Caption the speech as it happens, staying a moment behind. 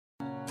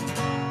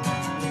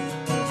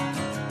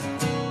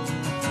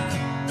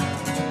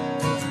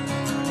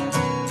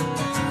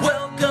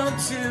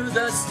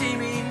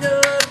Steamy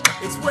Nook.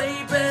 It's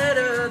way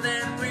better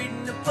than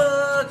reading a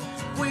book.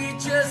 We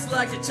just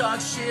like to talk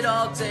shit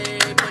all day,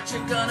 but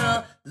you're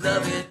gonna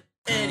love it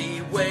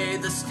anyway.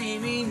 The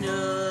Steamy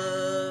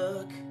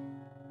Nook.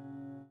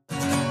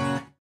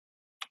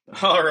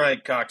 All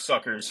right,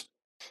 cocksuckers.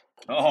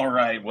 All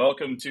right,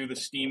 welcome to the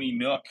Steamy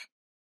Nook.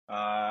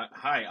 Hi,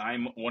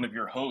 I'm one of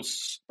your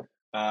hosts,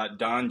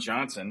 Don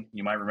Johnson.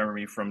 You might remember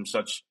me from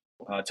such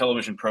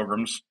television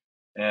programs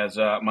as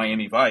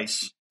Miami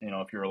Vice,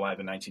 if you're alive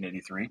in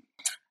 1983.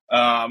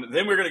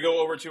 Then we're going to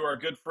go over to our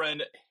good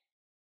friend,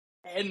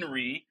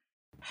 Henry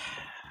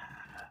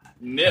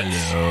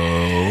Nips.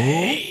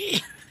 Hello.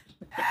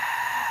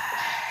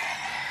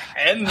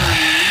 Henry.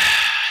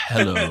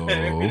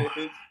 Hello.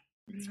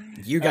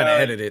 You gotta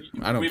edit it.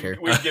 I don't care.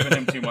 We've given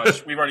him too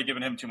much. We've already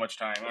given him too much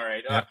time. All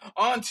right.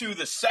 On to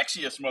the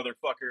sexiest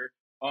motherfucker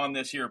on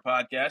this here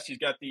podcast. He's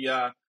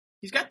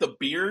got the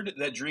beard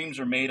that dreams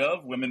are made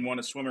of, women want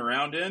to swim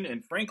around in,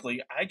 and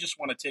frankly, I just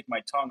want to take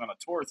my tongue on a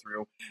tour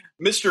through.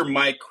 Mr.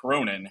 Mike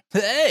Cronin.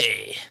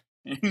 Hey.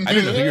 I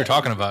didn't know who you were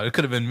talking about. It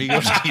could have been me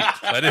or Steve.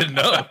 I didn't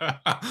know.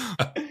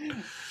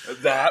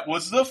 That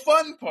was the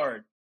fun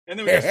part. And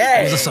then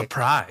It was a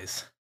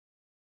surprise.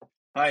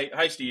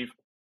 Hi, Steve.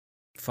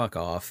 Fuck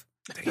off.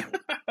 Damn.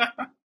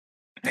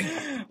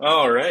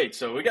 All right,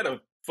 so we got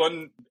a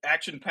fun,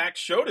 action-packed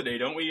show today,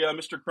 don't we,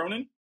 Mr.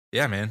 Cronin?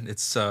 Yeah, man.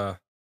 It's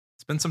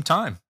been some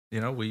time.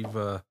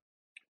 We've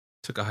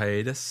took a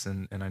hiatus,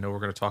 and I know we're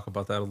going to talk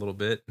about that a little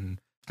bit. And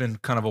it's been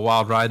kind of a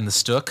wild ride in the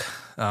STOOK.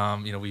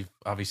 We've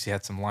obviously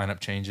had some lineup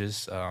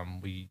changes. I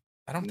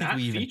don't think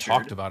we even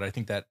talked about it. I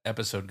think that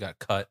episode got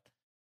cut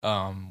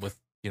with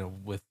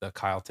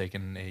Kyle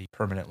taking a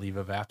permanent leave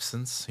of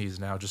absence. He's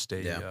now just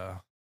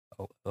a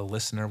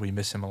listener. We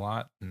miss him a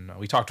lot, and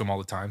we talk to him all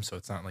the time, so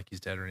it's not like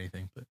he's dead or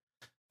anything. But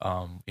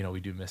we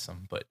do miss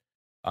him. But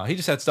he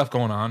just had stuff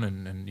going on,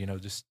 and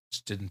just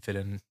didn't fit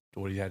in to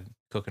what he had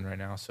cooking right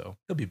now. So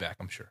he'll be back,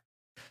 I'm sure.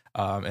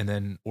 And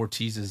then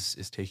Ortiz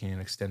is taking an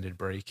extended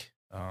break.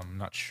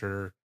 Not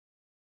sure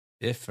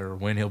if or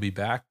when he'll be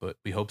back, but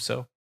we hope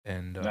so.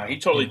 And he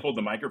totally pulled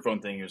the microphone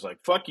thing. He was like,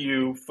 "Fuck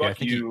you,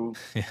 you.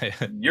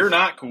 You're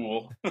not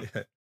cool.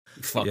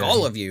 Fuck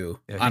all of you.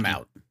 I'm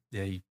out."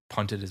 Yeah, he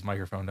punted his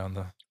microphone down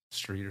the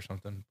street or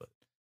something. But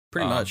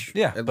pretty much.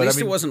 Yeah, at least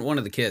it wasn't one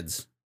of the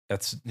kids.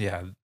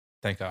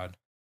 Thank God.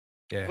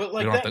 Yeah, but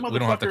we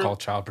don't have to call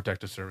Child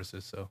Protective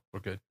Services, so we're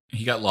good.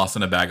 He got lost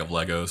in a bag of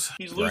Legos.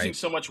 He's losing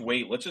so much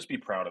weight. Let's just be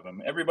proud of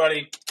him.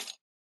 Everybody.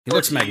 He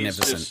looks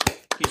magnificent.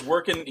 He's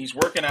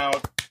working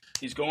out.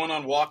 He's going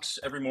on walks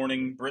every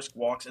morning, brisk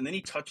walks, and then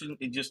he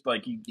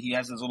he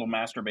has his little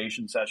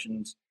masturbation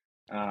sessions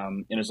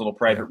in his little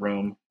private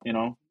room,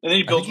 and then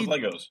he builds with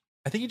Legos.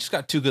 I think he just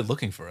got too good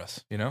looking for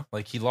us,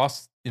 Like he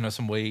lost,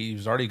 some weight. He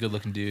was already a good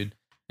looking dude,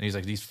 and he's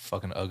like, these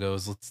fucking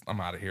uggos.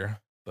 I'm out of here.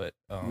 But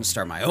I'm gonna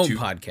start my own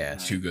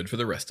podcast. Too good for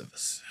the rest of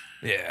us.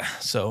 Yeah.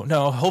 So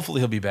no,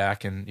 hopefully he'll be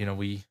back, and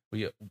we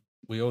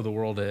owe the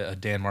world a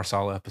Dan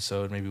Marsala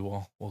episode. Maybe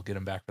we'll get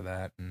him back for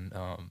that. And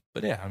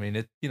but yeah, I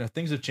mean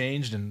things have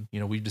changed, and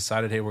we've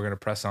decided, hey, we're gonna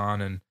press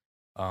on and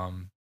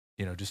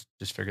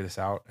just figure this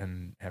out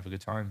and have a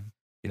good time.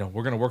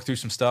 We're gonna work through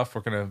some stuff.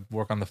 We're gonna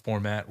work on the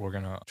format. We're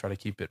gonna try to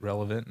keep it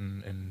relevant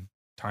and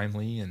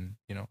timely. And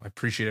I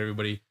appreciate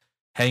everybody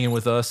hanging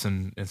with us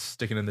and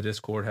sticking in the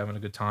Discord, having a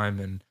good time.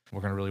 And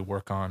we're going to really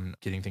work on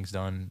getting things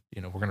done.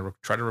 We're going to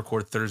try to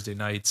record Thursday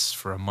nights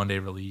for a Monday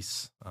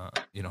release.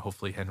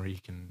 Hopefully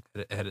Henry can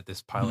edit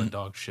this pilot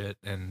dog shit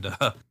and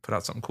put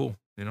out something cool,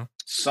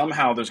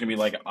 Somehow there's going to be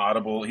like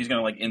audible. He's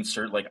going to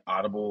insert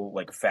audible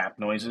fap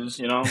noises,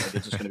 It's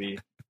just going to be,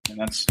 and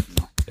that's,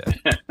 yeah.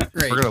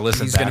 Great. We're going to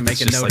listen He's back. going to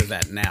make a note of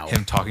that now.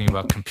 Him talking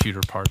about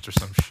computer parts or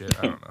some shit.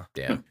 I don't know.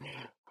 Yeah.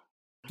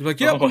 He's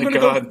like, I'm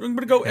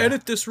gonna go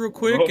edit this real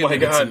quick. Oh my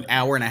God. It's an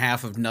hour and a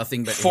half of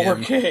nothing but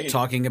 4K. him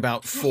talking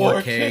about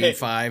 4K,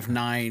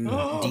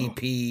 5.9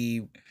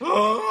 DP,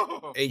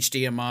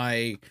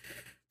 HDMI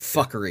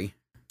fuckery.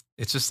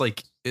 It's just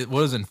like it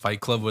was in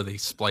Fight Club where they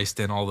spliced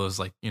in all those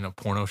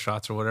porno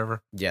shots or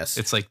whatever. Yes.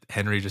 It's like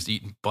Henry just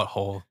eating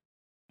butthole.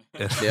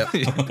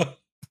 Yep.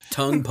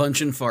 Tongue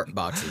punching fart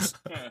boxes.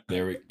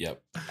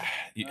 Yep.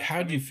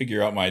 How do you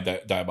figure out my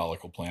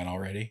diabolical plan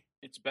already?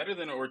 It's better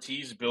than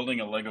Ortiz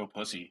building a Lego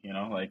pussy,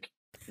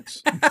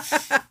 It's...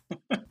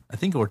 I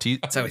think Ortiz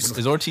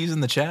is Ortiz in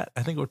the chat.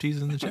 I think Ortiz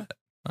is in the chat.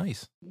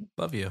 Nice,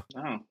 love you.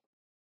 Oh,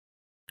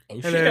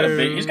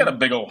 Hello. he's got a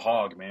big old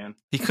hog, man.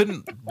 He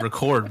couldn't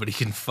record, but he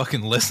can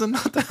fucking listen.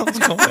 What the hell's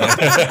going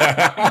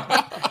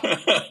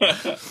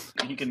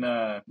on? He can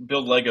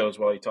build Legos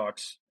while he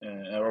talks,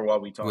 or while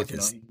we talk. With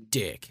his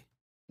dick.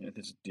 With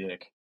his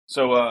dick.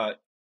 So,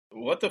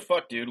 what the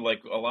fuck, dude?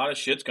 A lot of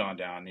shit's gone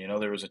down.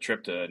 There was a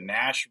trip to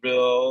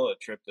Nashville, a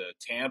trip to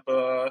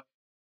Tampa.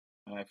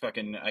 I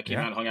came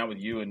out and hung out with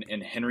you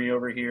and Henry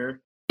over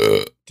here.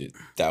 Did Dude,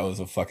 that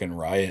was a fucking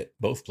riot,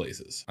 both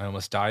places. I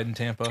almost died in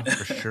Tampa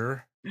for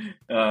sure.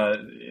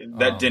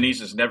 That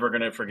Denny's is never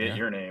going to forget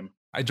your name.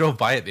 I drove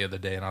by it the other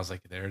day and I was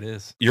like, there it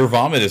is. Your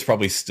vomit is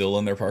probably still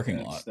in their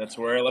parking lot. That's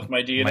where I left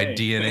my DNA. My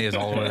DNA is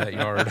all over that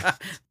yard.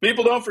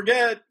 People don't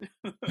forget.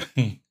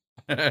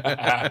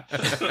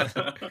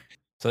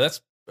 So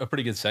that's a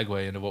pretty good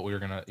segue into what we were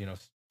going to,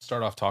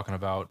 start off talking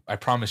about. I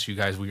promise you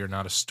guys, we are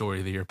not a story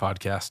of the year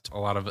podcast. A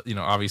lot of it,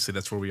 obviously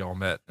that's where we all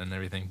met and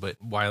everything, but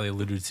Wiley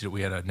alluded to it.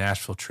 We had a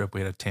Nashville trip.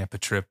 We had a Tampa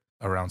trip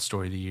around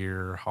story of the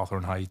year,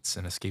 Hawthorne Heights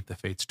and Escape the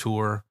Fates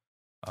tour.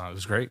 It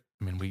was great.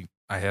 I mean,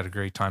 I had a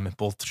great time at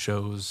both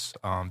shows.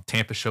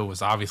 Tampa show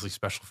was obviously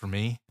special for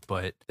me,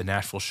 but the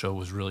Nashville show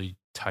was really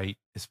tight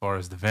as far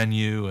as the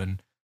venue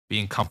and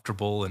being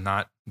comfortable and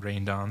not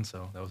rained on.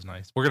 So that was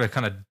nice. We're going to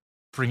kind of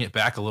bring it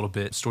back a little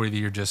bit. Story of the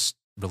Year just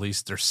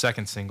released their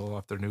second single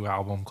off their new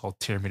album called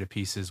Tear Me to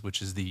Pieces, which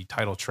is the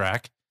title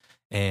track.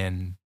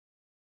 And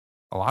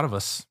a lot of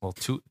us,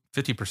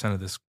 50% of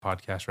this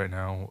podcast right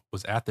now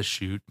was at the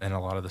shoot, and a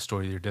lot of the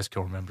Story of the Year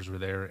Disco members were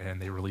there,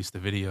 and they released the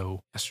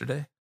video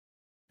yesterday.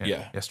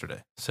 Yeah.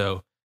 Yesterday.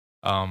 So,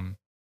 I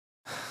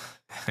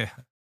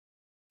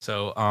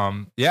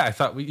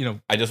thought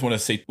I just want to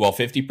say,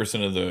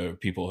 50% of the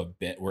people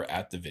were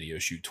at the video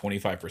shoot.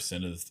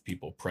 25% of the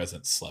people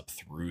present slept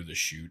through the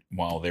shoot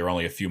while they were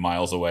only a few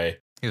miles away.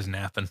 He was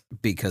napping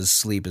because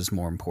sleep is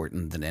more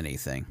important than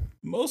anything.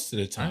 Most of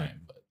the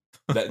time,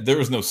 but there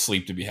was no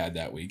sleep to be had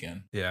that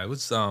weekend. Yeah, it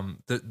was.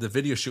 The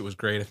video shoot was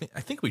great. I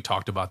think we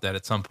talked about that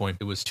at some point.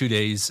 It was 2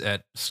 days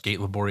at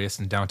Skate Laborious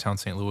in downtown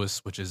St. Louis,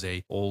 which is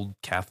a old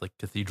Catholic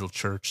cathedral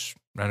church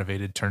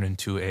renovated, turned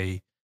into a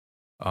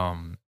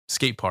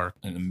skate park.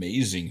 An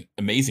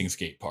amazing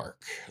skate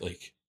park,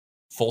 like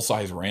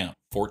full-size ramp,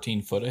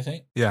 14 foot, I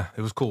think. Yeah,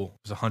 it was cool.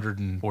 It was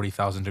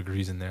 140,000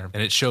 degrees in there,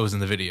 and it shows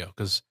in the video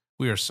because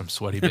we are some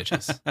sweaty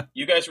bitches.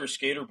 You guys were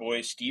skater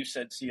boys. Steve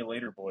said, "See you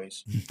later,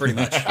 boys." Pretty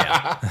much,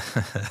 yeah.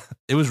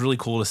 It was really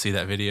cool to see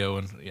that video,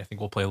 and I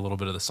think we'll play a little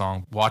bit of the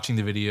song. Watching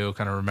the video,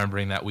 kind of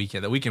remembering that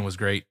weekend. That weekend was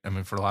great. I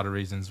mean, for a lot of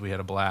reasons, we had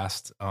a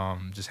blast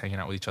just hanging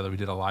out with each other. We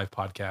did a live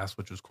podcast,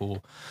 which was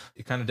cool.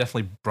 It kind of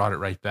definitely brought it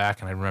right back,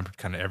 and I remembered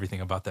kind of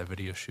everything about that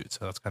video shoot,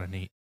 so that's kind of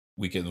neat.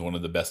 Weekend was one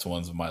of the best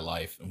ones of my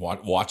life. And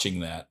watching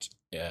that,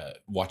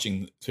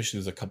 especially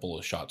there's a couple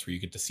of shots where you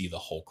get to see the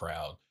whole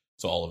crowd.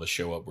 So all of us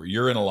show up where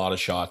you're in a lot of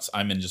shots.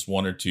 I'm in just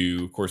one or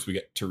two. Of course, we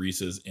get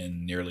Teresa's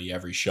in nearly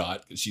every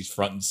shot because she's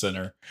front and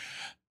center.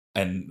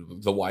 And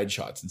the wide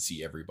shots and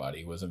see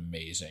everybody was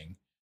amazing.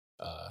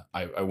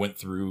 I went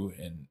through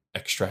and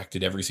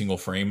extracted every single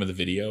frame of the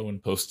video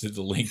and posted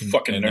the link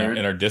in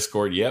our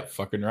Discord. Yep,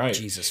 fucking right.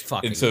 Jesus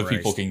fucking And so Christ.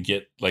 people can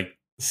get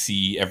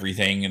see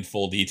everything in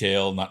full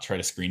detail, not try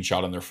to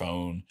screenshot on their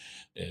phone.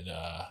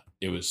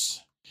 It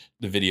was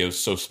the video's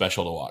so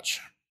special to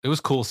watch. It was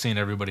cool seeing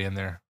everybody in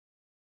there.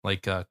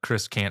 Like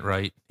Chris Can't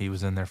Write, he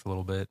was in there for a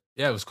little bit.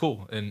 Yeah, it was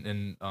cool.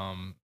 And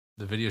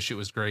the video shoot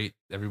was great.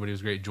 Everybody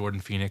was great.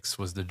 Jordan Phoenix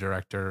was the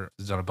director.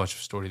 He's done a bunch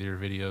of Story of the Year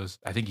videos.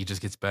 I think he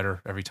just gets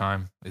better every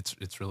time.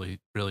 It's really,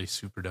 really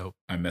super dope.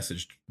 I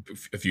messaged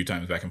a few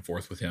times back and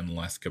forth with him the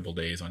last couple of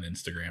days on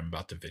Instagram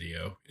about the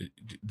video.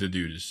 The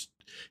dude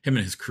him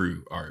and his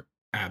crew are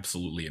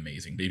absolutely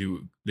amazing. They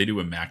do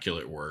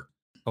immaculate work.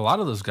 A lot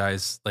of those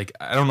guys,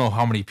 I don't know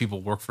how many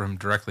people work for him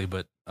directly,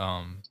 but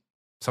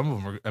some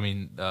of them are. I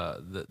mean,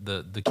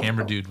 the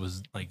camera dude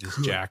was this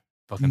jack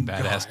fucking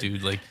badass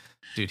dude.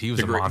 Dude, he was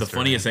a monster. The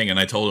funniest thing, and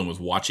I told him, was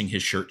watching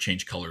his shirt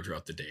change color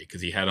throughout the day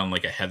because he had on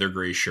a heather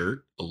gray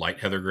shirt, a light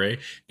heather gray,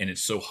 and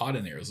it's so hot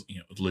in there. It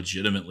was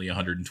legitimately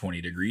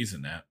 120 degrees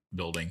in that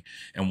building,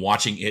 and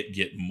watching it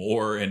get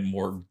more and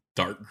more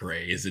dark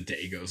gray as the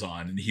day goes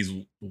on, and he's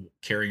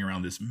carrying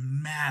around this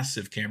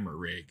massive camera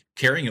rig,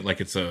 carrying it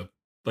like it's a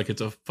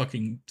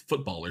fucking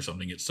football or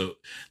something. It's so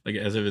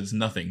as if it's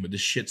nothing, but this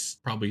shit's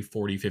probably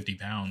 40, 50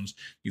 pounds.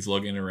 He's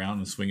lugging it around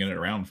and swinging it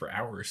around for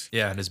hours.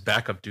 Yeah. And his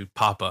backup dude,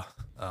 Papa,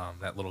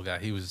 that little guy,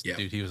 he was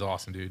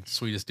awesome, dude.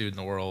 Sweetest dude in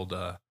the world.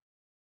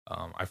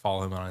 I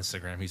follow him on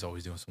Instagram. He's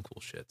always doing some cool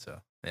shit.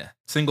 So yeah.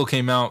 Single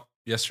came out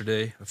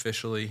yesterday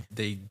officially.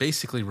 They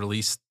basically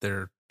released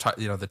their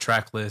the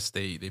track list.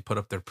 They put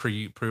up their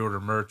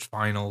pre-order merch,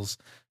 vinyls,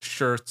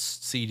 shirts,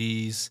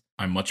 CDs.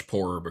 I'm much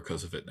poorer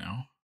because of it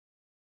now.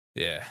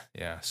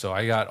 Yeah. So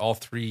I got all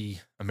 3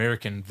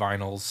 American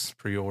vinyls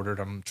pre-ordered.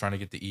 I'm trying to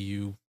get the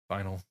EU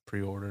vinyl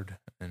pre-ordered,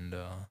 and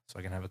so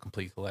I can have a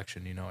complete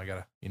collection. I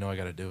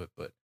gotta do it,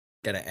 but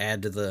gotta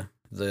add to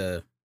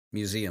the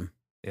museum.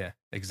 Yeah,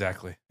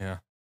 exactly. Yeah,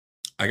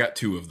 I got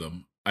 2 of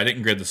them. I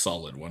didn't grab the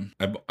solid one.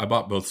 I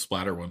bought both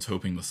splatter ones,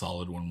 hoping the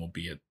solid one will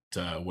be at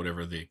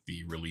whatever the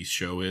release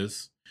show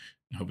is.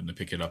 I'm hoping to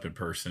pick it up in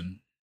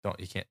person.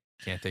 You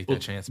can't take that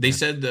chance. They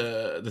said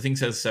the thing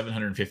says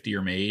 750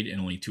 are made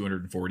and only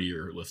 240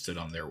 are listed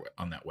on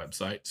that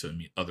website. So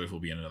others will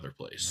be in another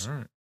place. All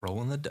right,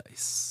 rolling the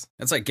dice.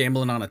 That's like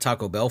gambling on a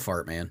Taco Bell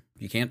fart, man.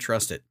 You can't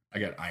trust it. I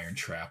got Iron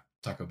Trap.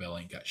 Taco Bell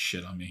ain't got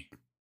shit on me.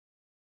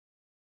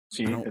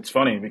 See, I don't- it's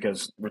funny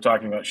because we're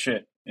talking about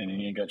shit, and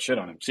you ain't got shit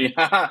on him. See,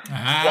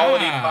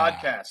 quality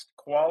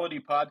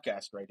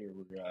podcast right here.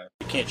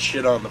 You can't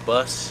shit on the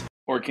bus.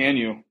 Or can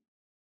you?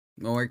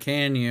 Or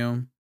can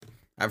you?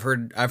 I've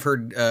heard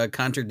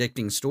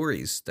contradicting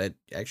stories that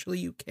actually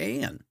you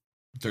can.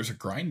 There's a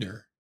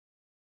grinder.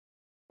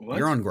 What?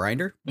 You're on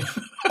Grinder?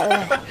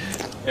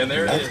 And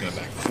there That's it gonna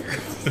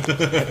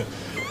backfire.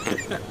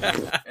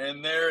 is.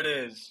 And there it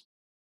is.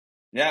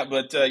 Yeah,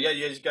 but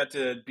you guys got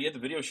to be at the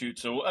video shoot.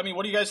 So, I mean,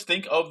 what do you guys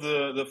think of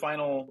the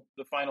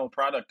final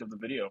product of the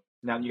video?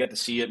 Now you got to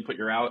see it and put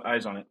your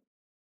eyes on it.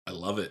 I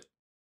love it.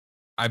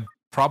 I'm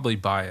probably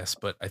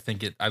biased, but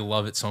I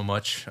love it so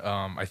much.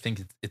 I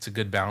think it's a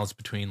good balance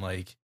between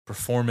like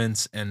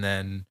performance and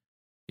then,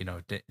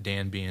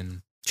 Dan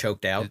being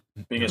Choked out.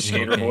 Being a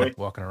skater boy.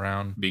 walking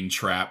around. Being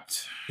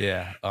trapped.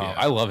 Yeah.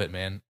 I love it,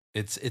 man.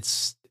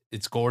 It's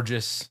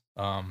gorgeous.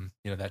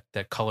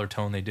 That color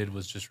tone they did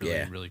was just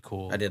really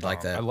cool. I did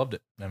like that. I loved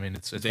it. I mean,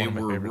 it's They one of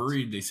my were favorites.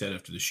 worried. They said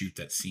after the shoot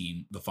that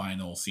scene, the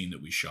final scene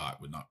that we shot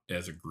would not,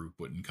 as a group,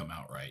 wouldn't come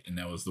out right. And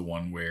that was the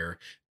one where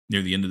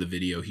near the end of the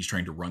video, he's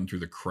trying to run through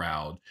the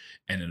crowd,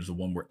 and it was the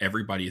one where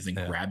everybody isn't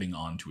grabbing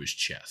onto his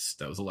chest.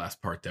 That was the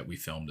last part that we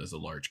filmed as a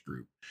large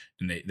group,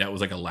 and that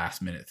was like a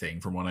last minute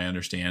thing. From what I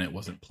understand, it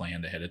wasn't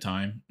planned ahead of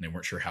time, and they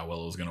weren't sure how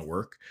well it was going to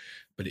work.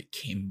 But it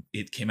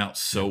came out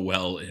so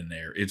well in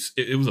there.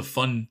 It was a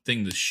fun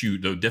thing to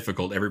shoot, though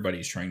difficult.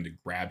 Everybody's trying to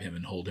grab him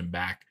and hold him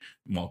back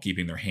while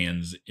keeping their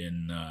hands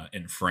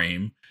in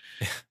frame.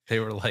 They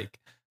were like,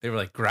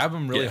 grab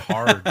him really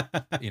hard,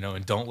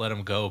 and don't let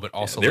him go. But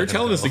also, they're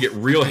telling us to get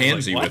real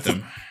handsy with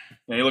him.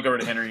 And you look over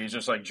to Henry, he's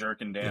just like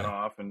jerking Dan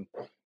off, and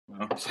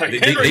it's like, They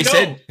Henry,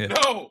 said-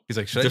 no. He's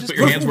like, should I Just just put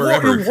your hands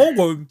wherever.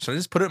 Should I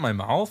just put it in my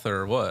mouth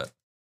or what?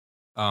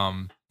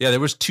 There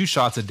was 2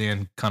 shots of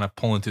Dan kind of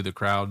pulling through the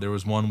crowd. There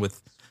was one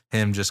with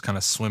him just kind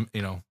of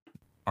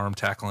arm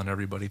tackling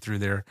everybody through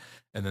there,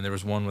 and then there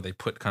was one where they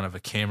put kind of a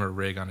camera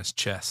rig on his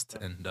chest,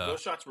 and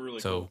Those shots were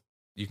really so cool.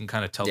 you can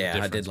kind of tell. Yeah, the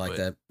I difference, did like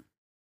but,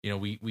 that.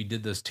 we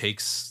did those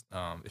takes.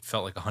 It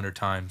felt like 100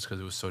 times because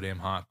it was so damn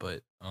hot,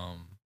 but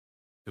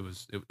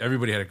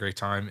everybody had a great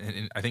time,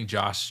 and I think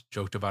Josh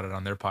joked about it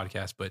on their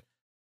podcast. But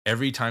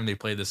every time they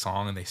played the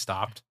song and they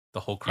stopped, the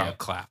whole crowd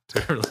clapped.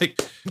 They were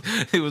like,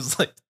 it was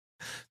like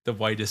the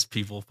whitest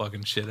people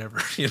fucking shit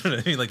ever. You know what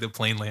I mean? Like the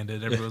plane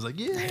landed, everyone was like,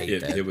 "Yeah!"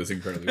 It was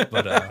incredibly.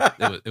 But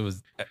it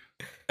was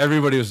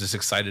everybody was just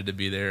excited to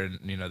be there, and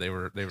they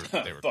were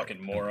fucking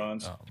great.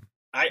 morons.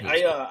 And,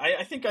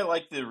 I think I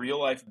like the real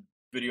life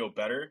video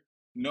better.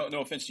 No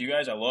offense to you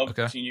guys. I love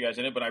seeing you guys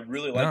in it, but I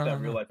really like that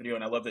real life video,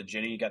 and I love that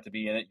Jenny got to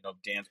be in it.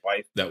 Dan's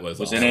wife That was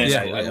was awesome. in it.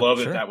 Yeah, I yeah, love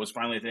sure. that was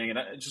finally a thing, and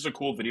it's just a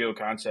cool video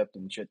concept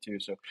and shit too.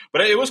 So,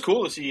 but it was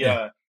cool to see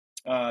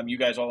you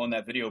guys all in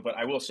that video. But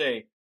I will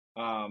say,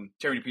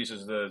 "Tear Me to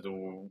Pieces" is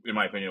the in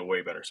my opinion a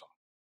way better song.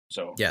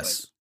 So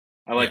Yes.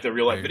 I like the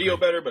real life I video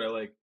agree. better, but I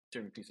like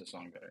 "Tear Me to Pieces"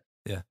 song better.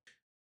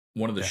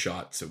 One of the Yeah.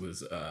 shots, it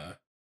was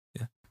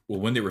well,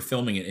 when they were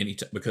filming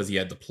it, because he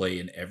had to play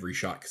in every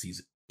shot because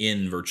he's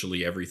in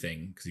virtually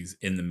everything, because he's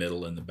in the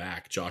middle and the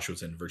back. Josh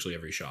was in virtually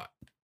every shot,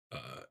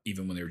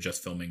 even when they were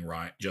just filming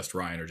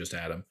Ryan or just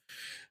Adam.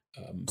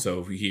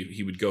 So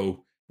he would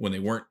go when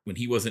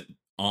he wasn't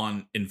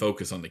on in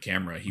focus on the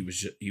camera. He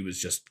was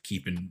just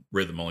keeping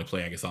rhythm, only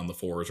playing, I guess, on the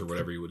 4s or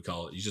whatever you would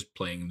call it. He's just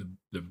playing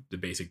the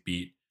basic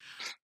beat.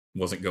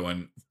 Wasn't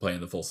playing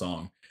the full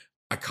song.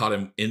 I caught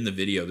him in the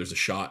video. There's a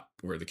shot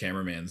where the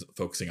cameraman's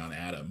focusing on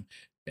Adam,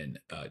 and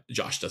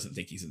Josh doesn't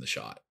think he's in the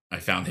shot. I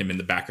found him in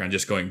the background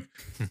just going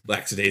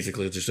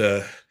lackadaisically, just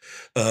and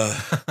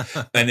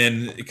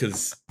then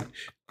because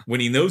when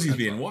he knows he's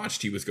being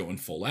watched, he was going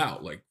full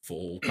out, like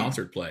full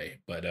concert play.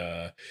 But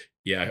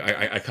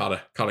I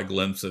caught a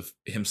glimpse of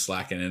him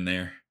slacking in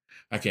there.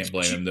 I can't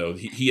blame him though.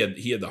 He had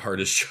the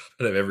hardest shot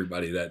out of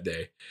everybody that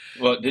day.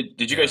 Well,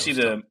 did you guys see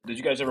did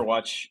you guys ever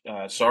watch?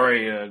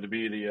 Sorry to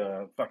be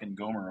the fucking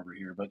Gomer over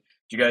here, but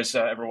did you guys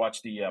ever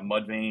watch the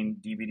Mudvayne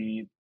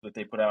DVD that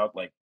they put out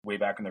like way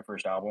back in their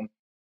first album?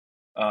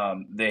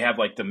 They have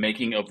like the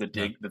making of the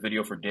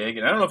video for Dig,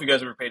 and I don't know if you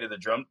guys ever paid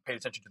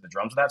attention to the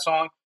drums of that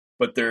song,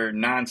 but they're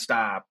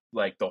nonstop,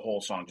 like the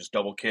whole song, just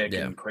double kick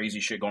and crazy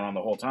shit going on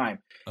the whole time.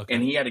 Okay.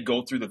 And he had to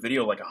go through the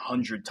video like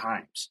 100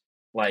 times,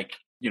 like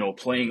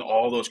playing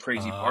all those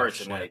crazy parts.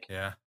 Shit. And like,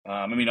 yeah.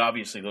 I mean,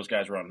 obviously those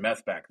guys were on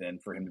meth back then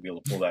for him to be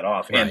able to pull that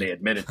off, and they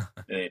admitted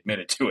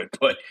to it.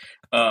 But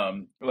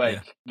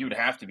you would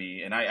have to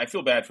be, and I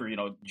feel bad for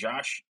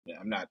Josh.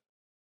 I'm not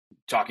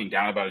talking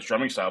down about his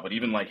drumming style, but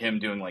even like him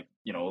doing like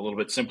a little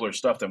bit simpler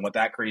stuff than what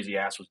that crazy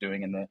ass was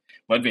doing in the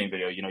Mudvayne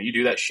video. You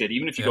do that shit,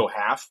 even if you go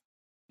half.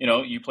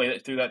 You play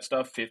through that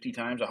stuff 50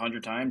 times,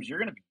 100 times, you're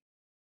gonna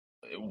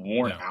be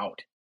worn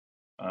out.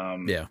 I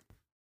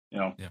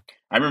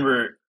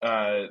remember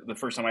the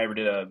first time I ever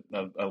did a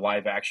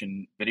live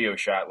action video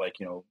shot, like,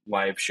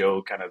 live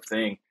show kind of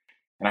thing.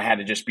 And I had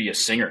to just be a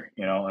singer,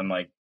 and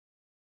like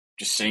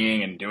just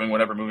singing and doing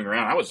whatever, moving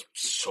around. I was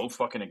so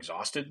fucking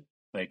exhausted.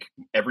 Like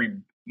every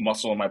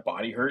muscle in my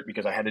body hurt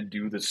because I had to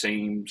do the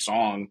same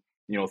song,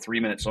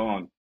 3-minute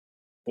song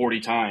 40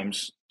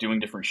 times, doing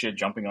different shit,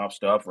 jumping off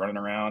stuff, running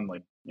around,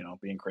 like,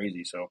 being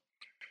crazy. So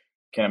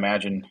can't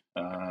imagine,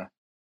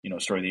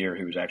 Story of the Year,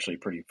 he was actually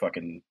pretty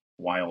fucking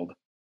wild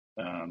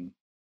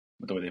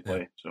with the way they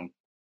play. So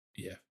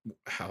yeah,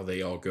 how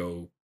they all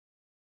go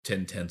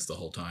 10/10 the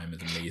whole time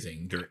is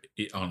amazing.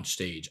 On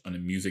stage, on a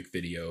music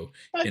video,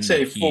 I'd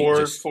say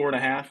four and a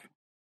half.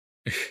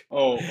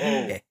 Oh,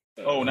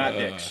 not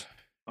dicks.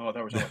 Oh,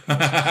 that was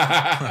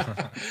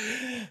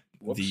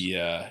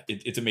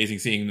it's amazing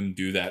seeing them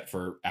do that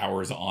for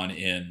hours on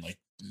end, like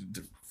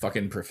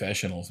fucking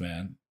professionals,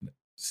 man.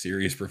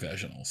 Serious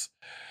professionals.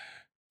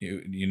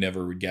 You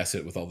never would guess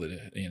it with all the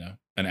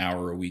an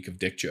hour a week of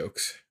dick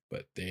jokes,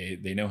 but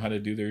they know how to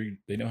do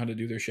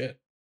their shit.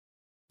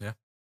 Yeah.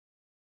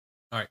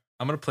 All right,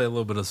 I'm gonna play a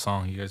little bit of the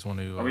song. You guys want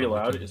to? Are we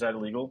allowed? Is that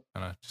illegal?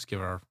 Just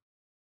give our.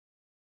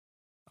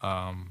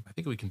 I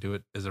think we can do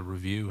it as a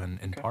review and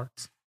in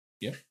parts.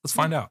 Yeah. Let's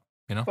find out.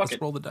 Let's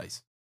it. roll the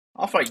dice.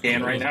 I'll fight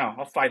Dan right now.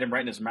 I'll fight him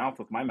right in his mouth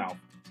with my mouth.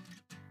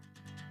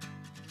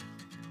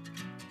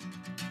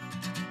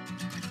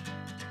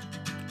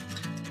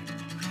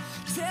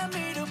 Tear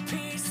me to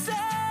pieces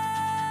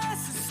and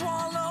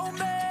swallow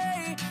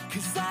me,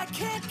 'cause I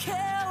can't kill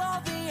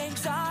all the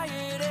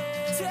anxiety.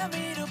 Tear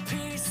me to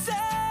pieces,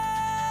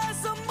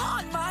 I'm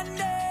on my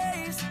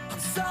knees, I'm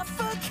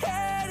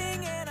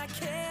suffocating and I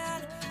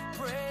can't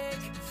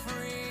break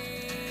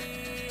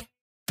free.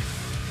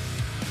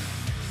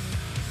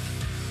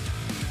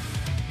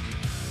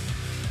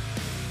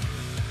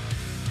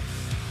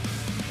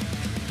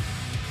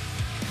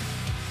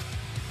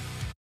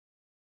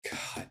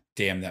 God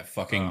damn, that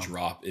fucking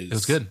drop is... It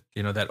was good.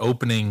 That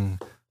opening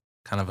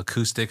kind of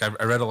acoustic. I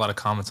read a lot of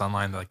comments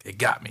online. They're like, they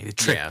got me. They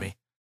tricked me.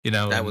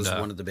 That was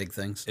one of the big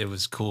things. It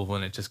was cool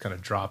when it just kind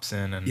of drops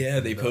in. And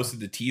they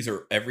posted the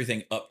teaser,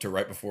 everything up to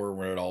right before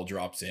where it all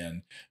drops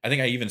in. I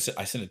think I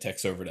sent a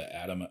text over to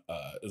Adam.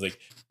 It was like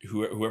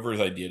whoever's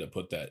idea to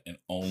put that and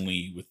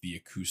only with the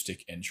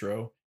acoustic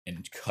intro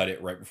and cut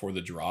it right before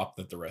the drop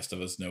that the rest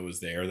of us know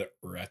is there, that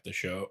we're at the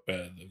show,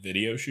 the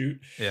video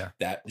shoot. Yeah.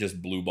 That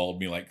just blue balled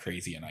me like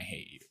crazy, and I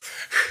hate you.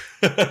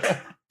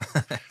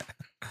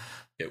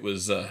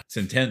 It's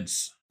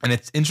intense. And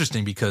it's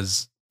interesting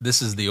because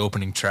this is the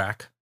opening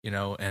track,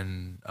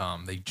 and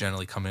they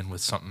generally come in with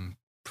something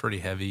pretty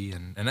heavy,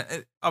 and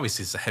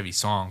obviously it's a heavy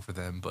song for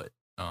them, but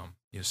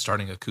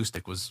starting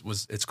acoustic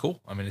was it's cool.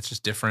 I mean, it's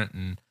just different,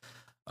 and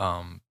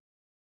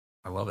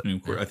I love it. I mean,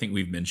 of course, I think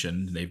they've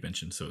mentioned,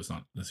 so it's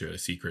not necessarily a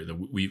secret that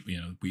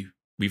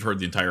we've heard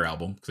the entire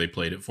album because they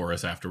played it for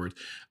us afterwards.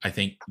 I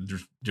think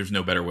there's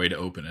no better way to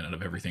open it out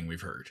of everything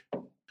we've heard.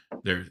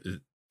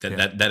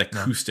 That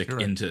acoustic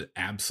into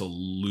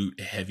absolute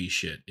heavy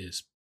shit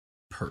is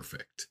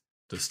perfect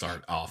to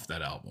start off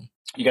that album.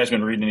 You guys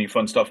been reading any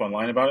fun stuff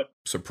online about it?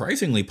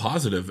 Surprisingly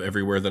positive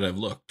everywhere that I've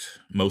looked.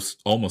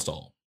 Almost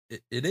all.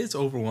 It is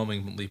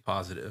overwhelmingly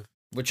positive.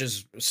 Which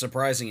is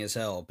surprising as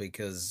hell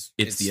because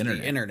it's the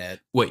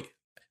internet. Wait,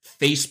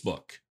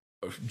 Facebook.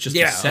 Just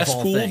a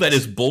cesspool that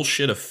is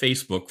bullshit of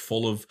Facebook,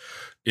 full of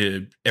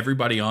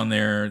everybody on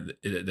there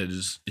that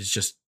is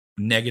just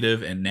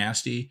negative and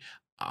nasty.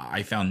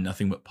 I found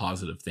nothing but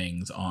positive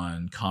things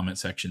on comment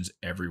sections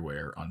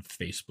everywhere on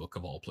Facebook,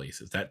 of all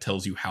places. That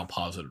tells you how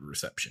positive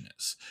reception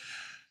is.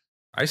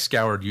 I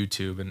scoured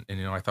YouTube and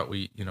I thought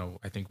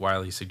I think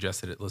Wiley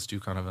suggested it. Let's do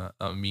kind of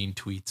a mean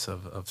tweets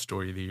of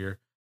Story of the Year.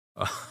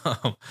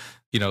 I'm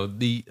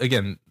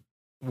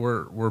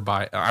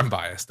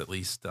biased at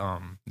least.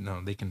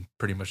 They can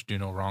pretty much do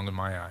no wrong in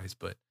my eyes,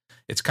 but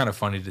it's kind of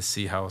funny to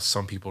see how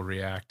some people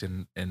react,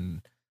 and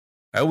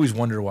I always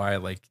wonder why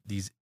like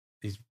these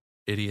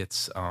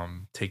idiots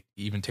take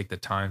the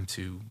time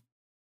to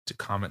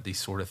comment these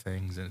sort of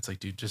things, and it's like,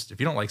 dude, just if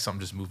you don't like something,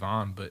 just move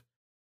on. But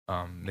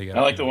I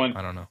like the one.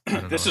 I don't know.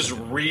 This is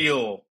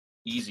real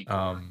easy.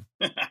 Yeah.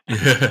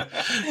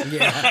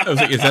 I was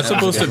like, is that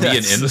supposed to be an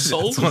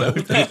insult?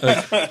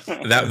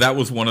 That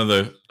was one of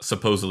the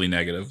supposedly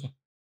negative.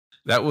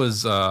 That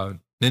was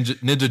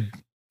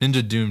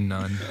Ninja Doom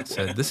Nun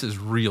said, "This is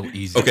real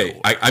easy."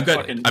 Okay, I've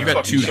got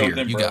two here.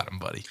 You got them,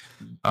 buddy.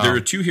 There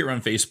are two here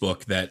on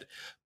Facebook that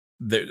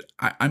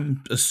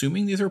I'm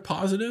assuming these are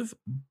positive,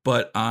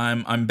 but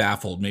I'm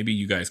baffled. Maybe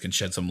you guys can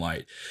shed some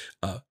light.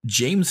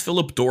 James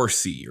Philip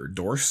Dorsey or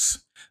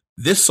Dorse.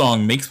 This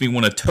song makes me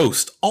want to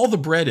toast all the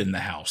bread in the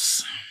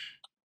house.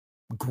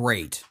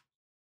 Great.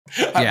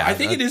 Yeah, I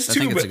think it is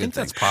too. I think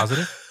that's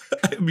positive.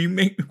 You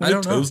make me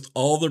want to toast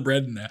all the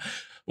bread in that.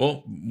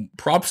 Well,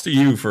 props to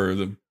you for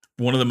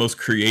one of the most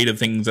creative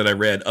things that I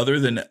read, other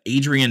than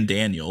Adrian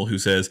Daniel, who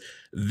says,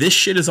 "This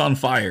shit is on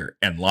fire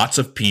and lots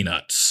of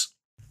peanuts."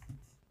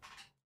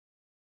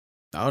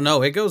 Oh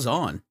no, it goes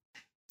on.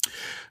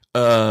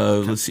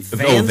 Let's see.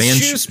 Vans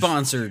Shoe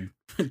sponsored.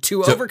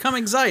 To overcome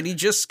anxiety,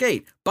 just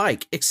skate,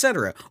 bike,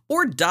 etc.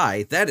 Or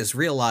die. That is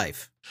real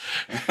life.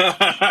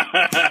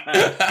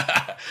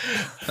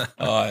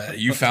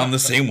 You found the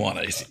same one,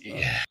 I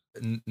see.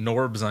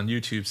 Norbs on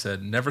YouTube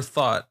said, never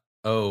thought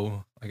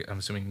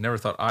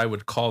I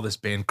would call this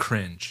band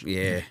cringe.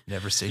 Yeah.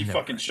 Never say you never.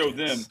 Fucking showed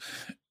them.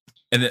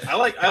 And I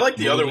like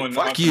the other one.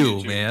 Fuck on you,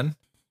 YouTube. man.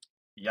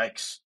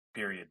 Yikes.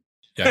 Period.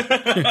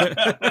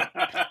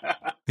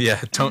 Yeah,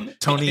 Tony.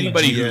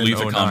 Anybody who leaves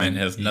a GN09, comment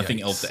has nothing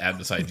yikes. else to add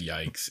besides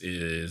yikes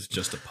is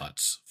just a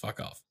putz. Fuck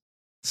off.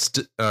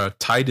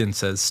 Titan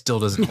says still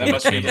doesn't That hold a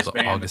must be candle his to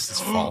band. August is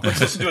fall. Let's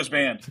listen to his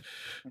band.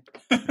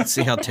 Let's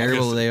see how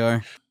terrible they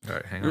are. All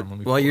right, hang on. Let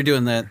me While you're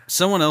doing that,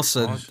 someone else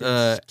said,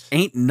 August.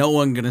 "Ain't no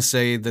one gonna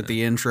say that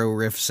the intro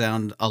riff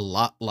sound a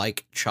lot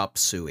like Chop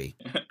Suey."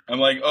 I'm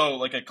like, oh,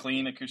 like a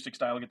clean acoustic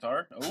style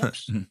guitar?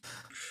 Oops.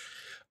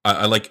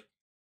 I like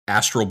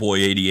Astro Boy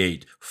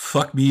 88.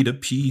 Fuck me to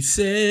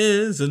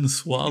pieces and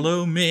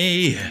swallow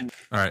me. All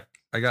right,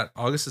 I got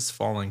August is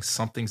falling.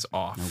 Something's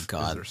off. Oh,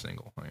 God. Is their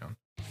single? Hang on.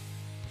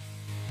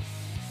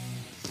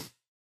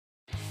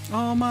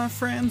 All my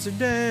friends are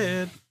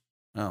dead.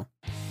 Oh.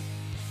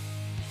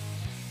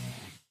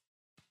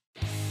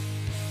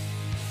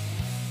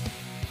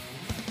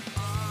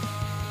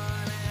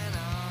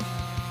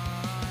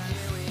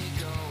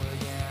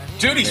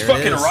 Dude, he's There it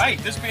fucking is. right.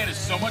 This band is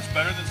so much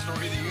better than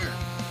Story of the Year.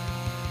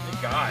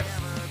 Thank God.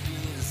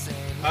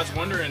 I was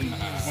wondering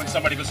when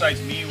somebody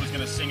besides me was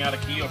going to sing out of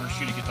key over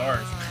shitty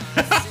guitars.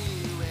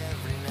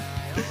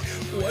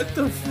 What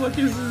the fuck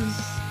is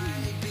this?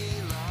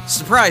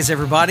 Surprise,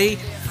 everybody!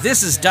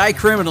 This is Die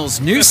Criminal's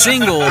new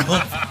single.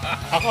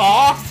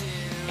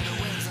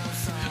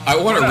 I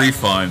want a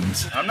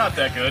refund. I'm not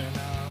that good.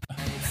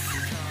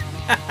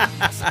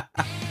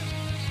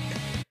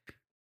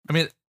 I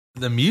mean,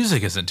 the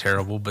music isn't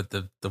terrible, but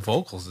the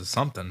vocals is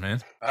something,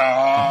 man.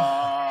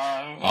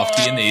 Off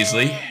key and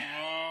nasally.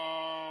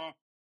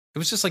 It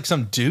was just like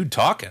some dude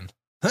talking.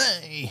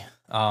 Hey.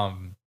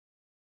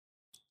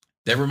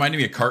 That reminded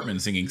me of Cartman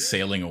singing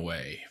 "Sailing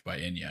Away" by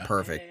Enya.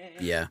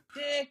 Perfect. Yeah.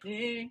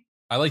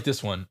 I like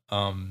this one.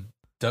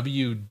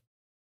 W.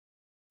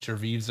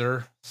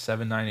 Gervieser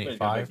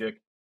 7985.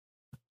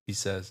 He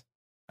says,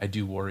 "I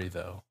do worry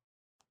though.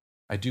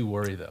 I do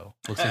worry though."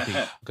 Looks like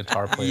a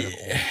guitar player.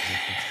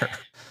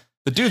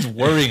 The dude's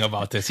worrying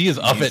about this. He is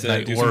up at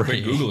night do some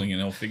quick worrying. Googling and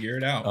he'll figure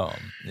it out.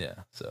 Yeah.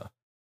 So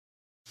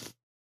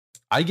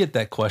I get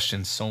that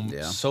question so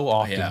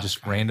often, Yeah.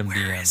 just random Where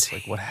DMs. is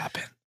Like, he? what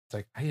happened? It's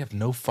like, I have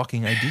no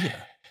fucking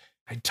idea.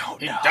 I don't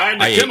He know. died in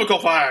the I- chemical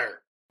fire.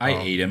 I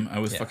ate him. I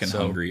was yeah, fucking so-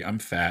 hungry. I'm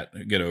fat.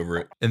 Get over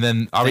it. And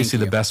then obviously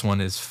Thank the you. best one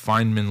is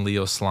Feynman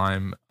Leo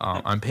Slime.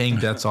 I'm paying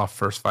debts off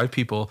first 5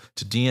 people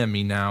to DM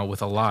me now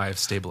with a live.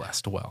 Stay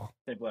blessed. Well,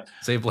 Stay blessed.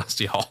 stay blessed,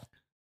 y'all.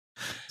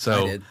 I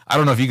So did. I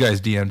don't know if you guys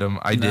DM'd him.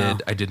 I No.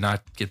 did. I did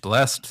not get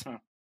blessed.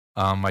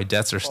 My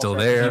debts are still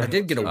Okay. there. I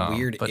did get a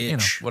weird but,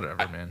 itch. You know,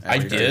 whatever, man. I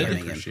did. I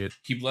appreciate it.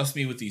 He blessed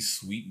me with these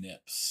sweet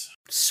nips.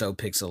 So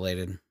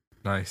pixelated.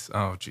 Nice.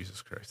 Oh,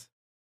 Jesus Christ.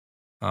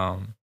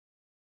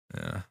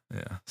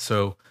 Yeah.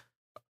 So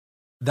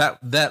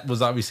that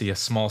was obviously a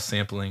small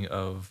sampling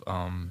of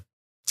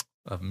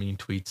mean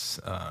tweets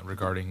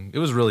regarding. It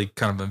was really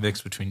kind of a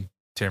mix between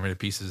tear me to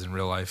pieces in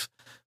real life,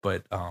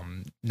 but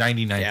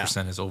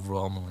 99% is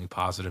overwhelmingly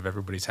positive.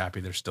 Everybody's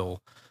happy. They're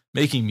still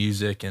making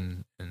music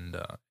and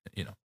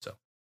so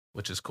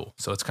which is cool.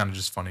 So it's kind of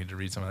just funny to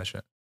read some of that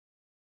shit.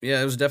 Yeah,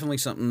 it was definitely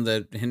something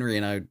that Henry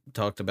and I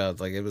talked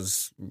about. Like, it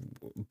was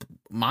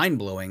mind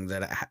blowing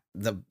that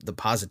the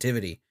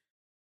positivity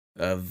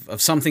of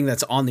something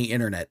that's on the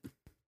internet.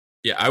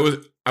 Yeah, I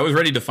was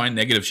ready to find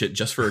negative shit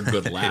just for a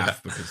good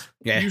laugh because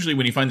Yeah. usually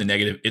when you find the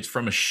negative, it's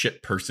from a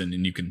shit person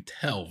and you can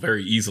tell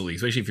very easily,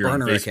 especially if you're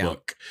Burner on Facebook.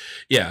 account.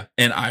 Yeah,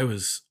 and I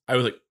was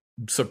like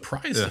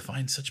surprised to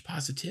find such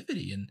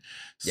positivity and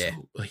so Yeah.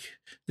 like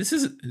this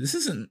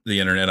isn't the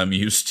internet I'm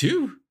used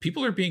to.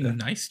 People are being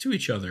nice to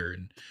each other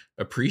and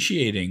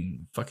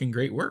appreciating fucking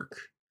great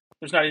work.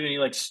 There's not even any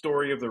like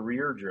story of the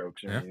rear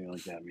jokes or Yeah. anything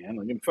like that, man.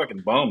 Like I'm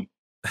fucking bummed.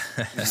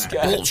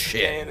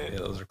 Bullshit. Yeah,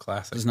 those are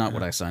classic. This is not Yeah.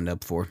 what I signed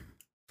up for.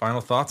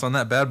 Final thoughts on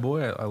that bad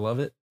boy? I love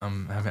it.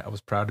 I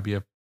was proud to be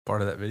a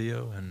part of that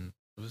video, and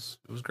it was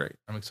great.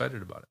 I'm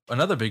excited about it.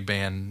 Another big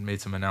band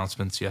made some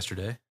announcements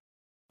yesterday.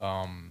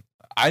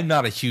 I'm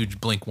not a huge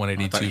Blink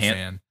 182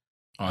 fan,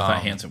 Oh, I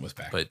thought Hanson was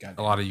back. but God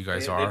a lot of you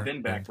guys are. They've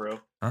been back, and- bro.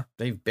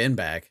 They've been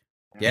back.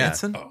 Yeah.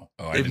 Hanson? Oh,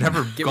 I They've didn't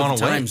never know. Get gone with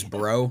the away. times,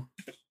 bro.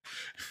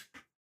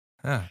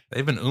 Yeah,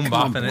 they've been on,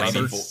 bopping it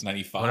brother. since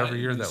 95, whatever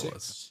year that 96.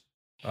 was.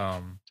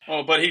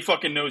 Oh, but he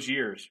fucking knows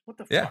years. What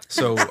the Yeah. fuck?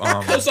 So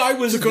Because I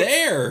was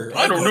there.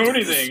 I don't know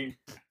anything.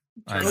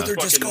 I know. Fucking-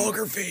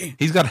 discography.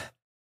 He's got.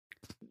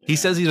 He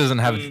says he doesn't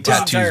have Mm.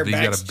 tattoos, Entire but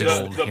he's got a big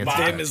backstory. old. The Hanson bop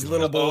tattoo. is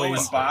little Oh, boys.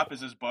 and bop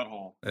is his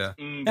butthole. Yeah.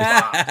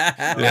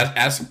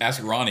 Bop.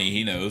 Ask Ronnie.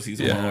 He knows. He's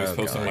the one who always Oh,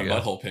 posting my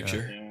God. butthole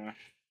picture. Yeah.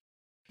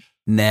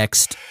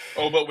 Next.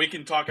 Oh, but we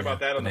can talk about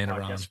that on the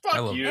Banana podcast. Ron. Fuck I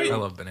love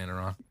you. Banana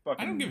Ron.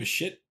 I don't give a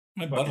shit.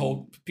 My Fucking-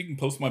 butthole. People can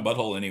post my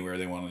butthole anywhere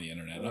they want on the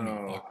internet. I don't give a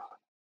Oh,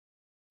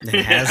 fuck.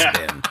 It has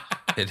been.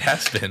 It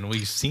has been.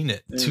 We've seen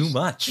it too It's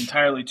much.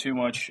 entirely too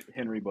much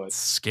Henry It's Butt.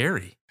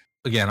 scary.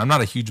 Again, I'm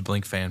not a huge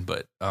Blink fan,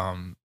 but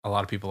a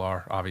lot of people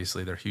are.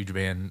 Obviously, they're a huge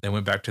band. They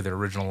went back to their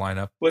original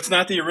lineup. Well, it's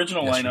not the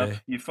original Yesterday.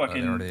 lineup. You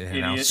fucking They already announced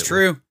idiot. It's it.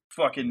 true.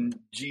 Fucking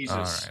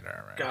Jesus.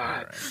 All right.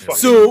 God. Fucking-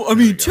 So, I There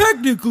we mean, go.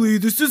 technically,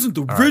 this isn't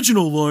the right.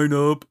 original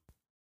lineup.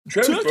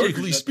 Travis Technically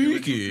Barker's not the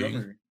original speaking.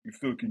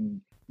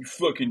 drummer. You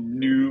fucking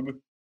noob.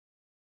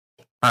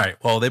 All right.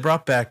 Well, they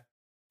brought back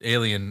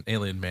Alien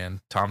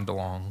Man, Tom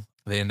DeLonge.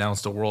 They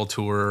announced a world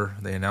tour.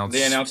 They announced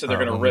that they're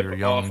gonna when we rip were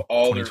young, off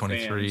all their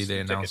 2023. fans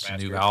They from announced a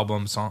new Ticketmaster.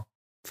 album song.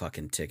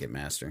 Fucking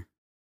Ticketmaster.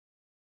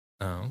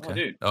 Oh, okay. Oh,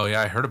 dude. Oh,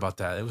 yeah, I heard about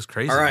that. It was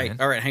crazy. All right, man.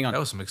 all right, hang on. That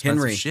was some expensive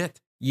Henry. shit.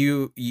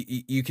 You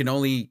can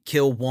only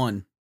kill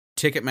one.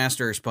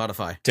 Ticketmaster or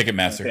Spotify.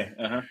 Ticketmaster.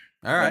 Okay.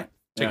 All right.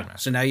 Yeah. Ticketmaster.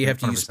 So now you have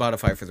to use 100%.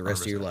 Spotify for the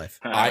rest of your 100%.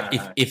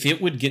 life. If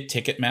it would get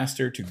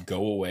Ticketmaster to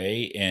go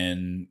away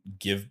and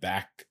give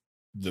back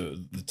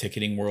the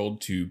ticketing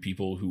world to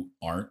people who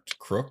aren't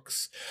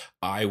crooks,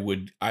 I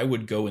would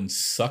go and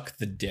suck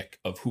the dick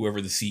of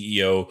whoever the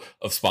CEO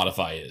of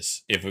Spotify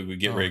is if we would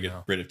get rid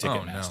of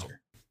Ticketmaster.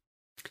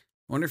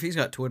 Wonder if he's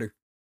got Twitter.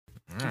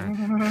 All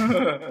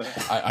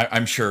right.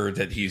 I'm sure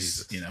that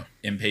he's Jesus.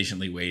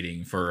 Impatiently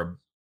waiting for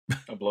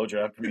A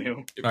blowjob from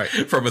you. All right.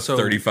 from a So-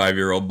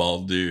 35-year-old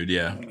bald dude,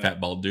 fat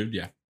bald dude,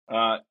 Yeah,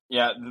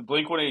 the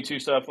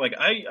Blink-182 stuff. Like,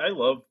 I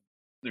love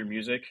their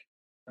music.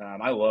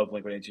 I love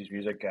Blink-182's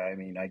music. I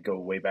mean, I go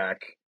way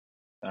back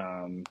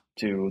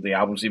to the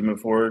albums even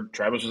before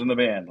Travis was in the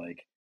band.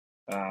 Like,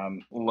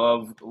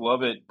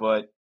 love it.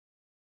 But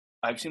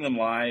I've seen them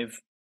live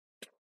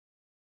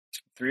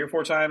 3 or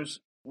 4 times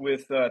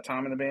with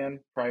Tom in the band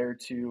prior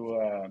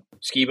to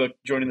Skiba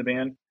joining the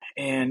band,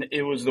 and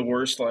it was the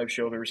worst live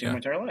show I've ever seen in my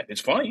entire life.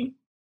 It's funny.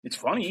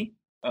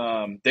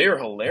 They are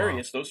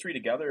hilarious. Wow. Those three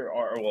together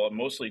are, well,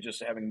 mostly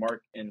just having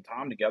Mark and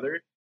Tom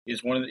together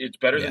is it's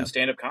better than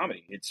stand-up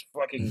comedy. It's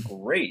fucking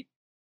great.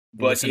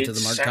 But Listen to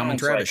the Mark, Tom, and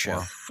Travis show.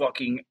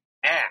 Fucking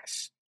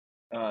ass.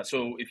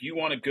 So if you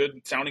want a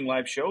good sounding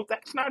live show,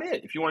 that's not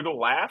it. If you want to go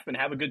laugh and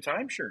have a good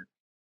time, sure.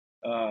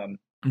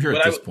 I'm sure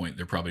at this point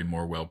they're probably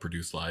more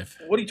well-produced live.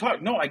 What are you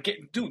talking? No,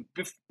 dude,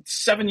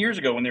 7 years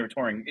ago when they were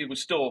touring, it was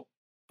still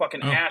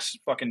fucking ass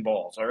fucking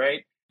balls, all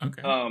right?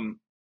 Okay.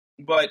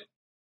 But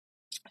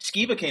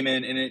Skiba came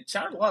in and it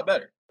sounded a lot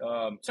better.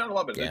 Yeah.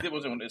 It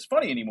wasn't as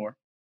funny anymore.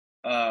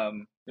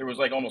 There was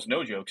like almost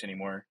no jokes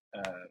anymore,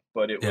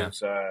 but it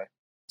was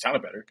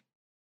sounded better.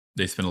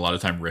 They spent a lot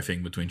of time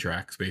riffing between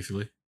tracks,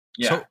 basically.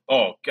 Yeah.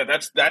 God,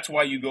 that's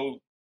why you go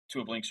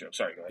to a Blink show.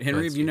 Sorry, go ahead.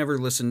 Henry, have you never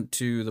listened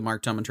to the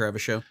Mark, Tom, and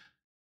Travis show?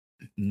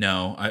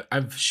 No,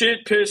 I've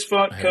shit, piss,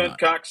 fuck, cunt,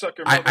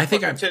 cocksucker, I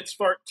think I've tits,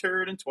 fart,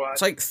 turd, and twat.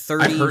 It's like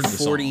 30,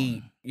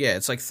 40. Yeah,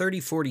 it's like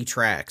 30, 40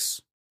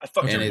 tracks. I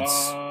fucked and your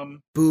it's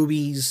mom.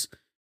 Boobies,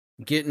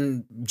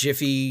 getting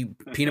Jiffy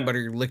peanut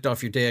butter licked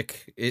off your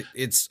dick.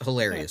 It's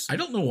hilarious. I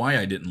don't know why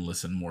I didn't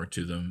listen more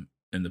to them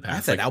in the past. I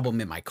have that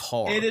album in my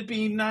car. It'd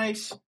be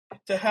nice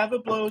to have a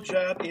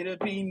blowjob. It'd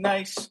be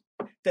nice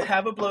to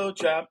have a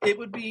blowjob. It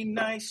would be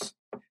nice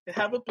to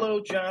have a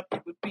blowjob.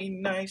 It would be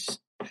nice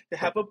to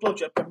have a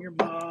blowjob from your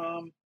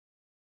mom.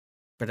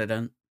 But I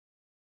don't.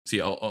 See,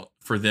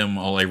 for them,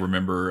 all I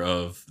remember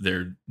of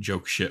their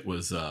joke shit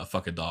was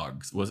 "fucking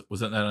dogs." Wasn't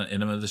that an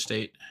Enema of the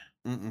State?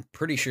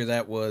 Pretty sure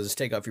that was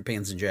 "Take Off Your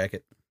Pants and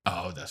Jacket."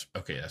 Oh, that's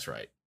okay. That's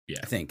right. Yeah,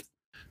 I think.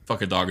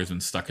 "Fuck a dog" has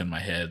been stuck in my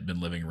head, been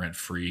living rent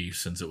free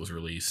since it was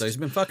released. So he's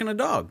been fucking a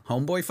dog.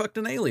 Homeboy fucked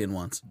an alien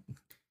once.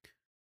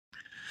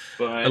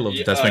 But I love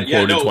that that's been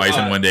quoted twice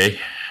in one day.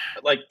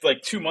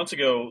 Like 2 months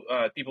ago,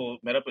 people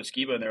met up with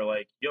Skiba and they're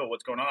like, "Yo,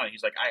 what's going on?"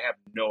 He's like, "I have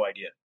no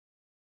idea."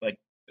 Like,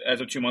 as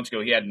of 2 months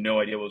ago, he had no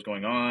idea what was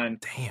going on.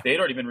 Damn. They had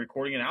already been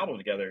recording an album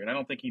together, and I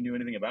don't think he knew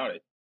anything about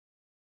it.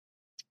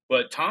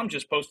 But Tom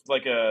just posted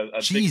like a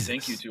big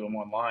thank you to him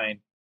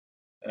online.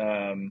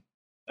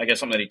 I guess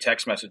something that he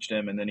text messaged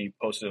him, and then he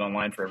posted it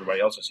online for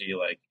everybody else to see.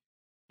 Like,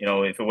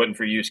 if it wasn't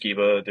for you,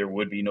 Skiba, there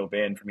would be no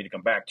band for me to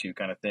come back to,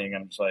 kind of thing.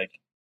 I'm just like,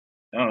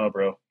 I don't know,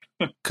 bro.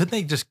 Couldn't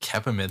they just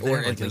kept him in there? Or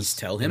at least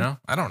tell him?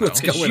 I don't know.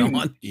 What's going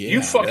on? Yeah,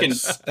 You fucking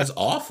that's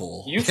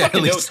awful. You Yeah, fucking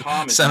at know least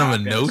Tom is send not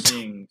him a gonna note.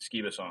 sing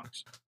Skiba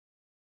songs.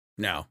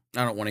 No,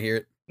 I don't want to hear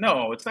it.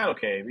 No, it's not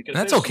okay because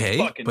That's there's some okay,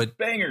 fucking but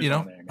bangers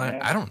on there,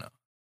 man. I don't know.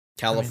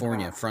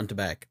 California, front to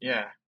back.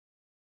 Yeah.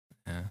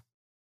 Yeah.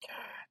 God.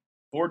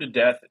 Bored to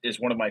Death is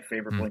one of my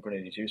favorite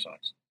Blink-182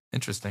 songs.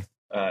 Interesting.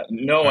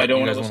 No, All right, I don't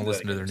you want guys to wanna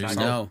listen to their that new again.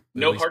 song? No. At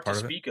No least Heart to part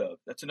of it? Speak Of.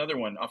 That's another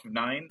one off of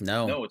 9.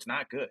 No. No, it's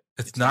not good.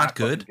 It's not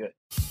fucking good? good.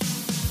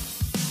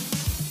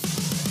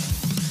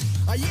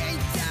 I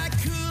ain't that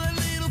cool, a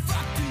little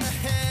fucked in the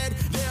head.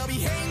 They'll be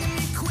hanging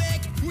me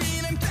quick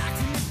when I'm back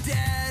from the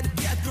dead.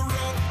 Get the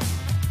rope,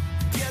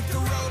 get the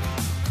rope,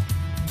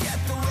 get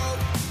the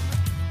rope,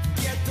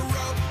 get the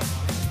rope.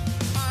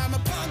 I'm a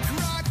punk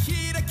rock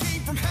kid, I came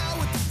from hell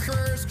with the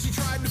curse. She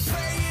tried to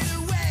pray it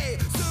away,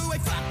 so I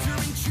fucked her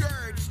in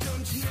church.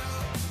 Don't you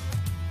know?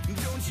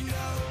 Don't you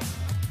know?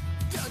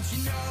 Don't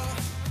you know?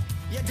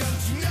 Yeah,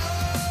 don't you know?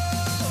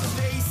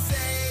 They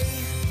say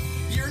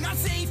you're not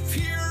safe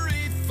here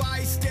if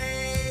I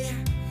stay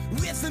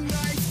with a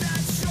knife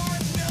that's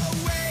sharp. No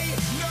way,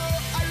 no,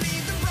 I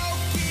leave them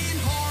broken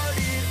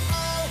hearted.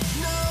 Oh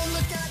no,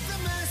 look at the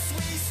mess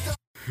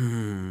we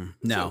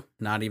No,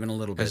 not even a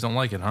little You guys bit. don't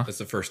like it, huh? That's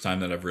the first time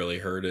that I've really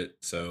heard it.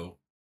 So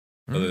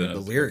Mm. other than The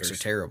lyrics are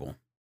terrible.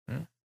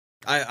 Yeah.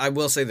 I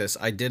will say this: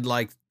 I did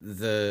like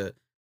the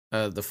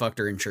fucked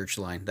her in church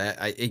line.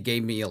 It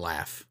gave me a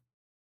laugh.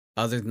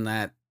 Other than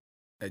that,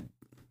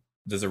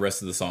 does the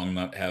rest of the song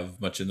not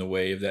have much in the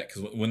way of that?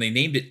 Because when they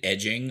named it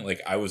 "Edging,"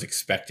 like I was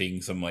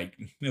expecting some like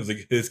it was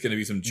like it's going to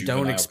be some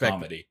juvenile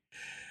comedy.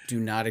 Do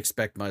not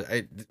expect much.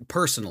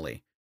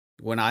 Personally,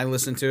 when I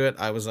listened to it,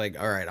 I was like,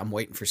 "All right, I'm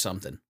waiting for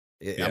something.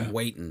 Yeah. I'm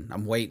waiting.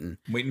 I'm waiting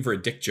for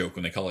a dick joke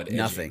when they call it edging.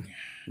 Nothing.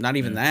 Not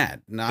even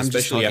that. No, I'm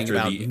Especially just talking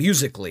after about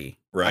musically.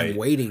 Right. I'm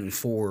waiting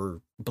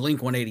for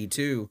Blink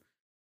 182.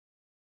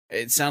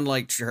 It sounded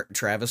like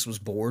Travis was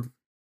bored.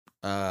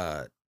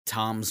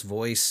 Tom's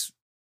voice.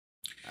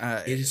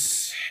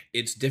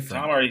 It's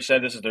different. Tom already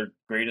said this is their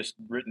greatest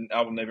written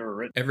album they've ever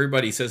written.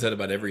 Everybody says that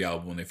about every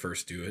album when they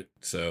first do it.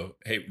 So,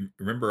 hey,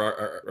 remember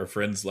our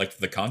friends liked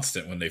The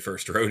Constant when they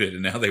first wrote it,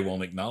 and now they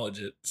won't acknowledge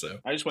it. So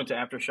I just went to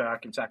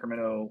Aftershock in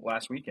Sacramento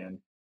last weekend.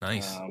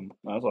 Nice. That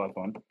was a lot of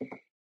fun.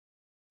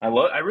 I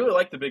really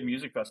like the big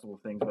music festival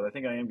things, but I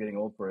think I am getting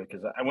old for it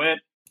because I went,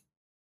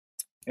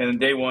 and then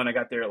day one I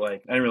got there at I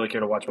didn't really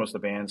care to watch most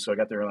of the bands, so I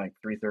got there at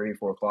 3:30,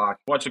 4 o'clock.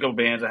 Watched a couple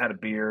bands. I had a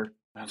beer.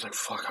 And I was like,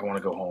 "Fuck, I want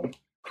to go home."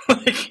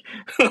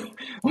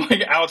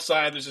 like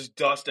outside, there's just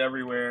dust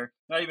everywhere.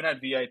 I even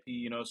had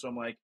VIP, so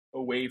I'm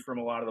away from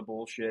a lot of the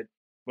bullshit.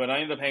 But I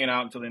ended up hanging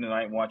out until the end of the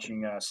night and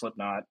watching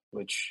Slipknot,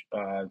 which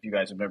if you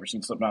guys have never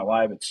seen Slipknot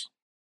live, it's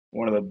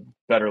one of the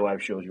better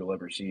live shows you'll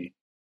ever see.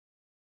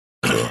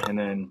 And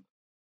then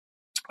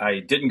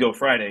I didn't go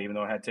Friday, even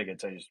though I had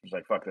tickets. I just was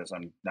like, fuck this,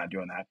 I'm not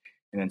doing that.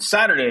 And then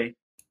Saturday,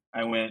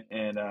 I went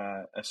and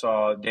I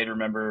saw Day to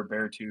Remember,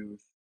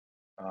 Beartooth,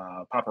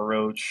 Papa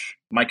Roach,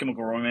 My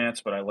Chemical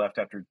Romance, but I left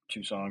after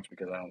 2 songs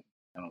because I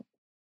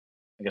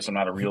guess I'm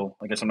not a real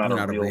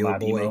not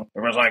boy. emo.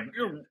 Everyone's like,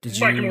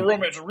 My Chemical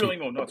Romance is real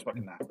emo. No, it's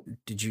fucking not.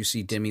 Did you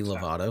see Demi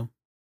Lovato?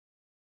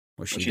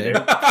 Was she she there?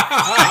 there?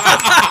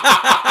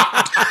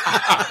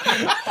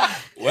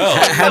 well,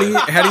 how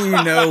do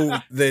you know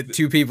that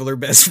 2 people are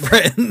best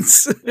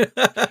friends?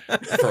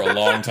 for a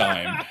long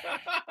time.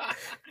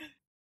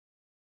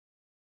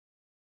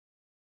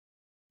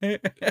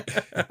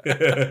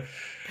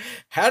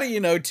 How do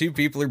you know 2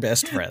 people are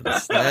best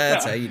friends?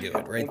 That's how you do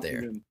it right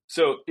there.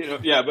 So,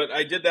 but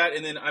I did that,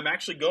 and then I'm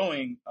actually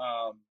going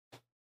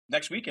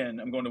next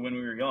weekend. I'm going to When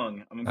We Were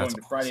Young. I'm going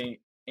to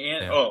Friday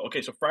and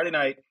so Friday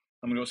night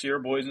I'm going to go see our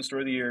boys in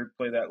Story of the Year,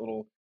 play that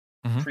little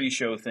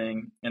pre-show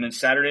thing, and then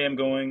Saturday I'm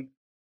going,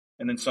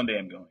 and then Sunday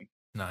I'm going.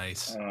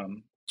 Nice.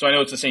 So I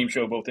know it's the same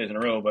show both days in a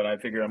row, but I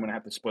figure I'm going to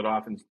have to split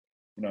off and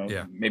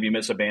maybe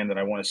miss a band that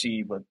I want to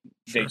see, but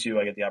day 2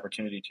 I get the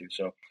opportunity to.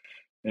 So,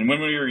 and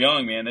When We Were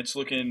Young, man, it's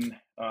looking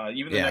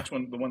even the next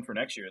one, the one for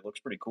next year, it looks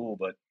pretty cool.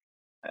 But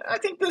I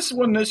think this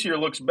one this year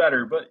looks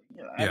better. But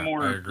I'm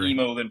more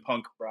emo than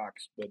punk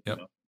rocks. But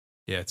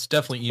yeah, it's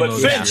definitely emo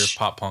this year,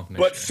 pop punk next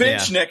year. But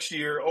Finch next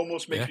year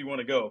almost makes me want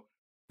to go.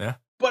 Yeah.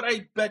 But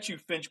I bet you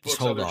Finch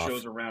books other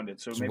shows around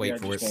it. So maybe I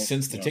just won't,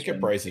 since the ticket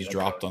prices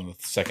dropped on the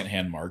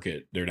secondhand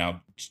market, they're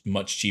now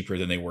much cheaper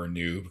than they were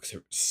new because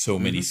so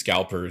many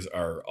scalpers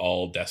are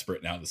all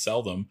desperate now to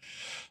sell them.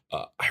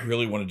 I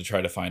really wanted to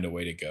try to find a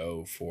way to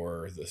go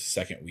for the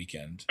second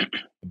weekend,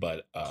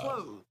 but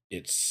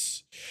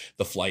it's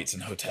the flights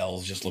and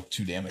hotels just look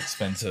too damn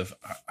expensive.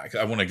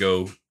 I want to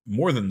go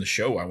more than the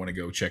show. I want to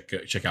go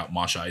check out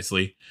Mosh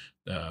Isley,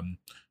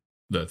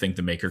 the Think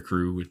the Maker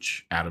crew,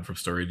 which Adam from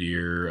Story of the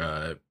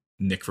Year,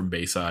 Nick from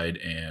Bayside,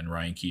 and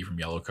Ryan Key from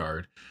Yellow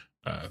Card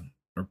are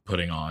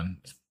putting on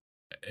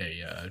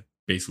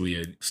basically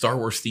a Star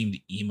Wars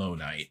themed emo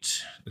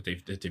night that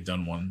they've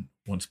done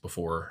once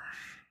before.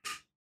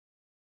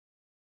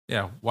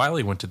 Yeah,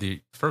 Wiley went to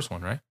the first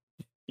one, right?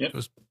 Yep.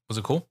 Was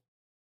it cool?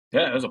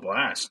 Yeah, it was a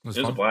blast. It was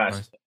a blast.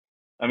 Nice.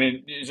 I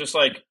mean, it's just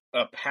like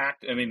a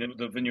packed. I mean,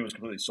 the venue was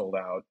completely sold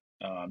out.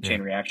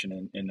 Chain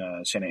Reaction in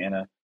Santa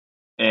Ana,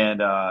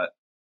 and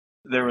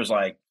there was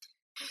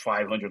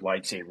 500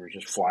 lightsabers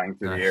just flying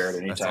through the air at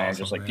any time,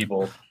 awesome, just man.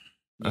 people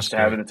just great.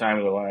 having the time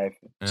of their life.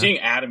 Yeah. Seeing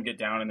Adam get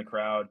down in the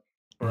crowd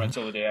for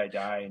Until the Day I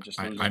Die and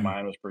just lose his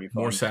mind was pretty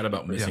fun. More sad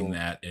about missing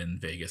that in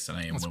Vegas than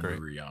I am That's when we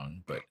were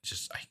young, but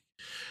just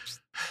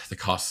the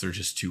costs are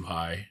just too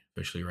high,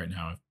 especially right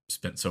now. I've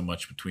spent so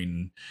much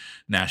between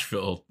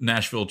Nashville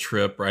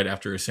trip right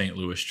after a St.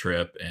 Louis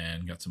trip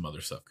and got some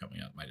other stuff coming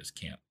up. I just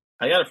can't.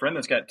 I got a friend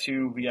that's got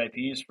 2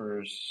 VIPs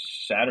for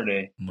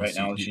Saturday right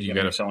now. She's going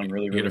to be selling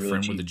really, really, you got a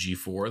friend cheap. with a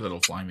G4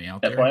 that'll fly me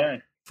out there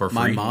FYI. for free.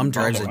 My mom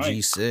drives a Probably.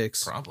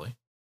 G6. Probably.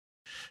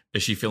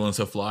 Is she feeling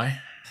so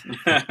fly?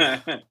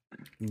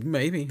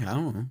 Maybe. I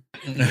don't know.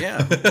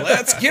 Yeah.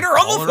 Let's get her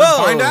on Call the her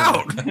phone.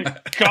 and find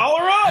out. Call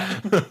her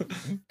up!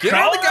 Get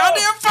on the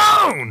goddamn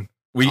phone!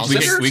 We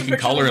send her can some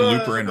call her and pictures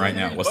loop her in right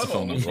now. of What's the butthole.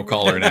 phone number? We'll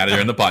call her and add her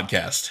in the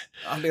podcast.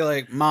 I'll be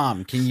like,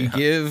 Mom, can you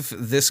give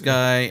this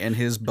guy and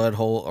his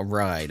butthole a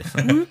ride?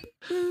 Hey,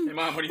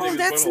 Mom, what do you think of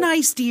this butthole?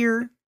 nice,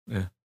 dear.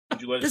 Did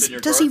you let it sit in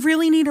your Does car? he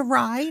really need a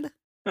ride?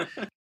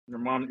 Your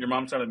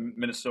mom's out of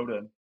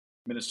Minnesota.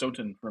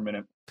 Minnesotan for a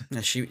minute.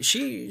 Yeah,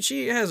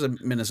 she has a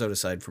Minnesota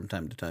side from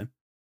time to time.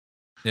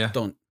 Yeah.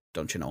 Don't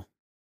you know?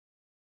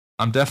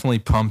 I'm definitely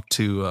pumped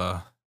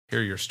to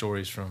hear your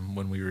stories from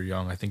when we were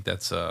young. I think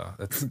that's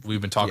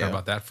we've been talking Yeah.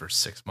 about that for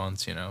 6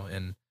 months,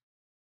 and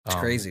It's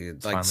crazy.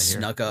 It's like finally here.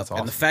 snuck up, That's and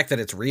the awesome. fact that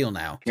it's real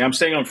now. Yeah, I'm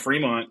staying on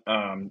Fremont.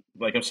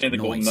 Like I'm staying at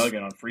the Golden Nice.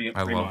 Nugget on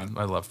Fremont.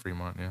 I love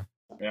Fremont. Yeah.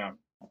 Yeah,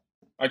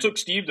 I took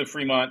Steve to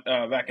Fremont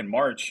back in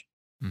March,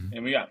 Mhm.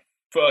 and we got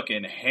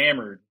fucking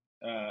hammered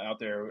out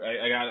there.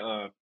 I got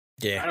I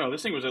Yeah. don't know.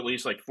 This thing was at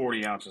least like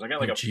 40 ounces. I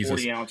got like Oh, a Jesus.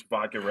 40-ounce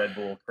vodka Red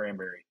Bull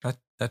cranberry.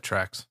 That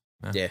tracks.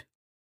 Yeah.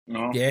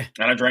 Uh-huh. Yeah.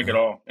 And I drank it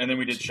all. And then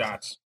we did Jesus.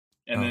 shots.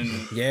 And Oh. then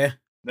Yeah. then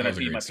That I was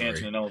a peed great my pants story.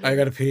 in an elevator. I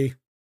gotta pee.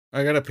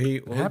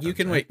 Well, happens, you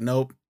can right? wait.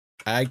 Nope.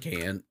 I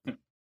can't. Oh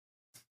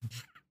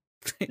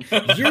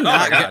You're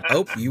my not. God.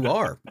 Oh, you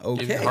are. Give you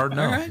Okay. a hard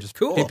no. All right. Just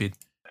Cool. pee-peed.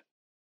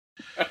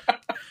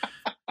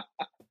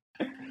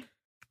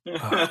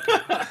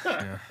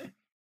 Yeah.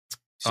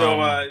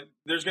 So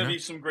there's going to yeah. be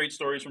some great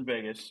stories from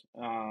Vegas.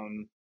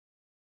 I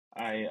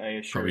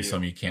assure Probably you.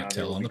 some you can't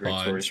there tell will on be the great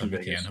pod. stories Some from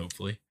you Vegas. can,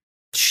 hopefully.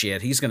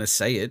 Shit. He's gonna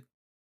say it.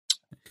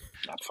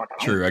 Oh, fuck,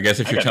 I don't- True. I guess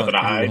if I you're got telling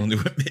nothing to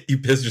people hide. only you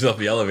pissed yourself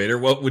in the elevator,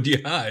 what would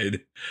you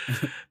hide?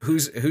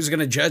 Who's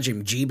gonna judge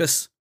him?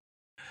 Jeebus.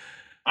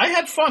 I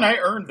had fun. I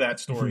earned that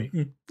story.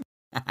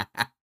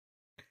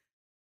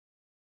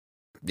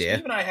 Yeah.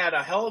 Steve and I had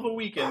a hell of a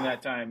weekend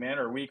that time, man,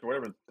 or a week or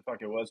whatever the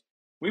fuck it was.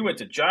 We went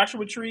to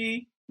Joshua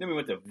Tree, then we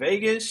went to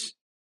Vegas.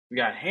 We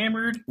got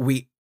hammered.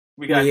 We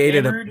got ate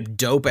at a hammered.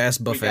 dope ass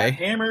We got buffet.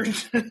 hammered.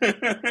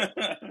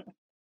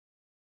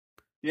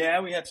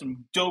 Yeah, we had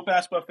some dope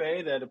ass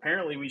buffet that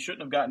apparently we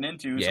shouldn't have gotten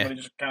into. Yeah. Somebody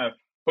just kind of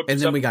hooked And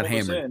us then up we got pulled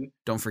us hammered. in.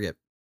 Don't forget.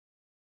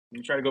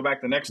 We try to go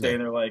back the next day, Yeah.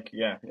 and they're like,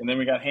 "Yeah," and then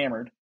we got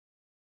hammered.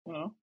 You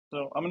know,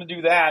 so I'm gonna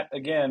do that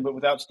again, but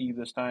without Steve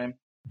this time.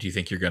 Do you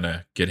think you're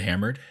gonna get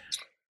hammered?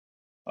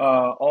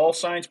 All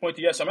signs point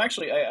to yes. I'm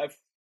actually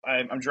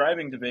I'm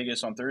driving to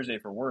Vegas on Thursday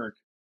for work.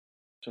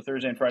 So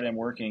Thursday and Friday I'm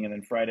working, and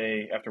then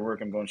Friday after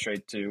work I'm going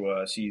straight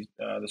to see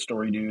the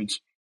Story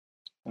Dudes.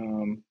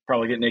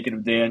 Probably get naked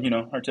with Dan. You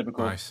know, our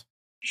typical Nice.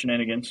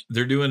 shenanigans.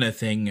 They're doing a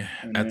thing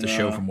And at the then,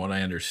 show, from what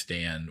I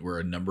understand, where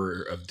a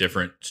number of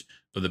different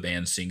of the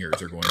band's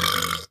singers are going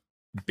to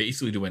be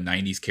basically doing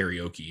 90s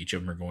karaoke. Each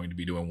of them are going to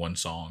be doing one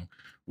song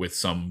with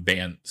some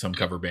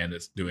cover band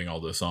that's doing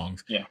all those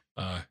songs. Yeah.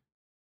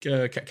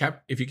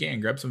 Cap, if you can,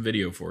 grab some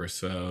video for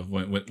us,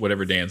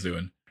 whatever Dan's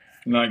doing.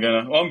 I'm not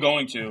gonna. Well, I'm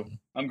going to.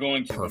 I'm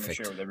going to Perfect.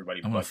 share with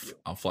everybody I'm but you.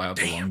 I'll fly out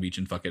to Long Beach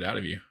and fuck it out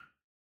of you.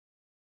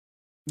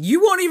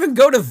 You won't even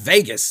go to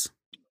Vegas.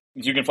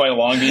 You can fly to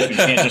Long Beach, but you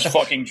can't just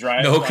fucking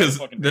drive. No, fly to 'cause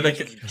fucking then I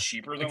Vegas, can- which is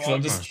cheaper than Because Long I'll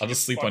Beach. just You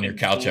sleep on your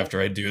fucking couch fool.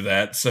 after I do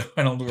that, so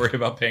I don't have to worry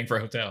about paying for a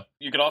hotel.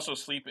 You could also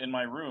sleep in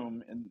my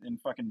room in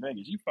fucking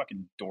Vegas. You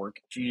fucking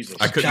dork. Jesus.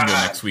 I couldn't go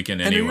God. next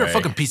weekend Henry, anyway. you're a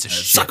fucking piece of Uh,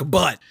 shit. Suck a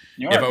butt.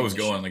 You are If a I piece was of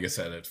going, shit. like I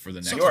said, for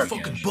the next Suck a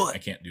weekend, fucking butt. I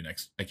can't do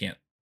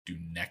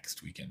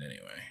next weekend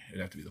anyway.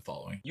 It'd have to be the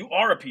following. You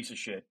are a piece of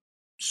shit.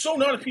 So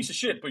not a piece of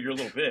shit, but you're a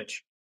little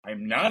bitch.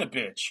 I'm not a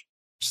bitch.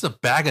 Just a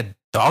bag of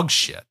dog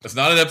shit. It's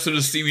not an episode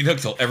of Steamy Nook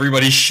till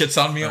everybody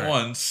shits on me at All right.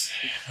 once.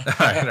 All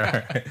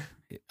right.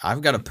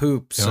 I've got to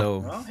poop, so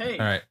Well, hey,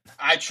 All right.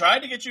 I tried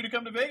to get you to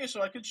come to Vegas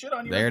so I could shit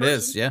on you. there in it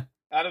is. person. Yeah.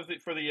 Out of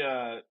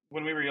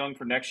when we were young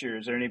for next year,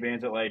 is there any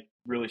bands that like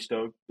really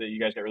stoked that you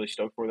guys got really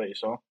stoked for that you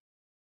saw?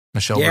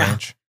 Michelle Yeah.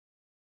 Branch.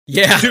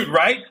 Yeah. Dude,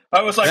 right?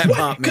 I was like, That what?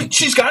 popped me.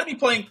 She's got to be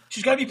playing.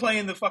 She's got to be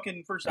playing the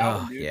fucking first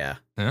album, Oh, dude. yeah.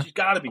 Yeah. She's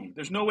got to be.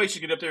 There's no way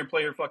she could get up there and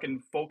play her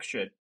fucking folk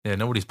shit. Yeah,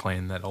 nobody's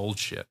playing that old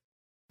shit.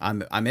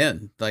 I'm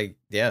in. Like,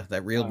 yeah,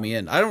 that reeled me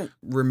in. I don't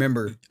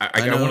remember.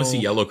 I know- want to see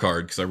Yellow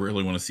Card because I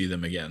really want to see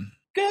them again.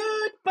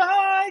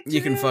 Goodbye. You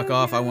can fuck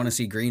off. I want to to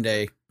see Green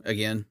Day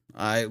again.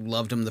 I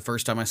loved him the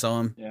first time I saw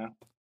him. Yeah,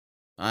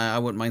 I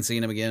wouldn't mind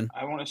seeing him again.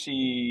 I want to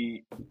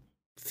see.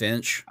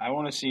 Finch. I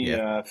want to see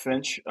Yeah.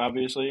 Finch.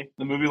 Obviously,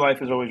 the movie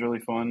Life is always really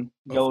fun.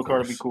 Of Yellow Card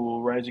would be course.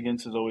 cool. Rise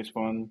Against is always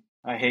fun.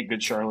 I hate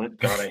Good Charlotte.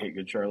 God, I hate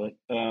Good Charlotte.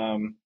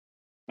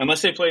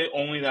 Unless they play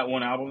only that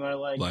one album that I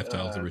like.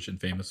 Lifestyles, the Rich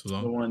and Famous was The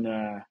on. one.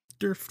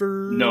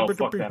 No,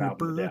 fuck that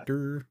album to death.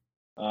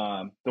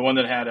 The one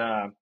that had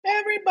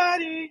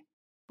everybody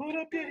put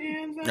up your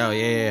hands. Oh,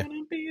 yeah.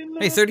 and be in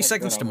love. Hey, 30 That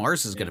Seconds to album.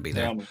 Mars is gonna be that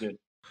there. album was good.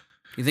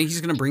 You think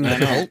he's gonna bring I the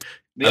know. cult?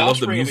 The I love the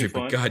Offspring will be music, but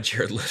fun. God,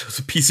 Jared Leto's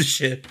a piece of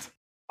shit.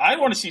 I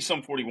want to see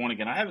Sum 41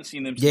 again. I haven't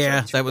seen them since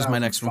Yeah, like, that was my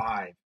next one.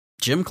 2005.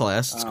 Gym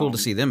class. It's cool to Um,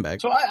 see them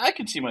back. So I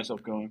could see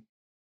myself going.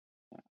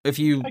 If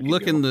you I could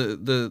look go. in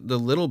the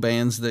little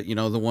bands that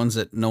the ones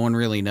that no one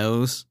really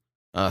knows,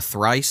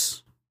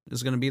 Thrice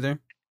is gonna be there.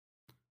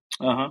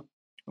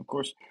 Of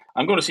course.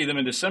 I'm going to see them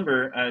in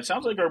December. It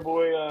sounds like our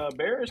boy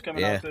Bear is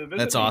coming Yeah, out to visit.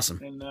 that's me.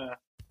 awesome. And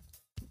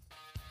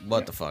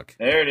What the fuck?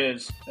 there it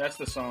is. That's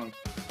the song.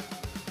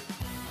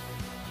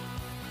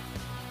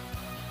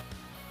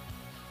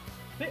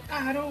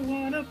 I don't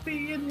want to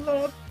be in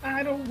love.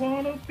 I don't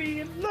want to be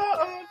in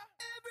love.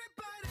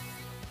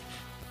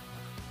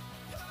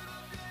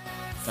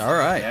 All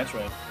right. Yeah, that's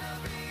right.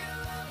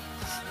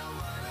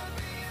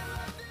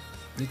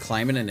 You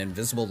climbing an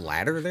invisible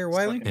ladder there,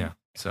 Wiley? Yeah.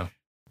 So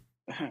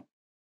Well,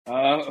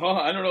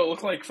 I don't know. It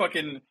looked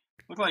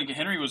like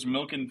Henry was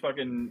milking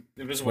fucking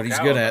invisible what he's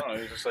cows. good I at. don't know.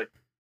 He was just like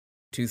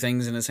Two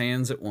things in his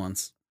hands at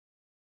once.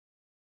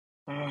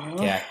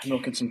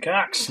 milking some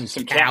cocks,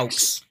 some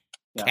Cows.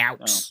 Yeah,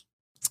 Cows.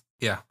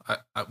 yeah,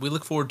 we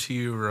look forward to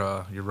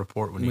your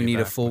report when you We get need a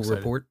back. I'm full excited.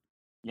 report.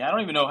 Yeah, I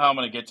don't even know how I'm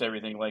gonna get to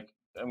everything. Like,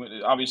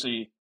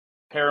 obviously,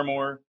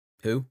 Paramore.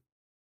 Who?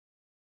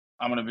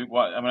 I'm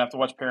gonna have to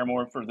watch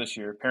Paramore for this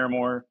year.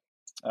 Paramore,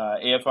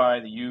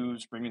 AFI, The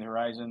Used, Bring Me the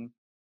Horizon,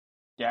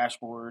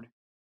 Dashboard,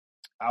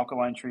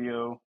 Alkaline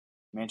Trio,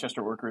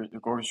 Manchester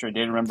Orchestra,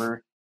 Day to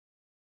Remember.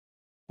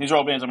 These are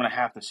all bands I'm gonna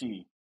have to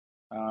see.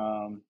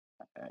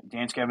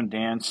 Dance Gavin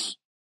Dance,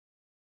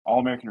 All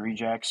American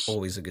Rejects.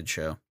 Always a good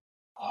show.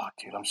 Oh,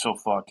 dude, I'm so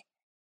fucked.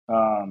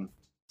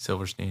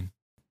 Silverstein.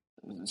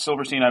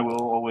 Silverstein, I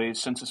will always.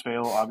 Census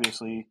Fail,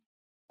 obviously.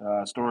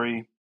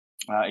 Story,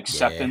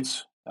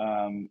 Acceptance,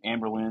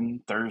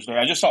 Amberlynn, Thursday.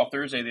 I just saw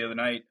Thursday the other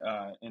night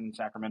in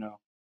Sacramento.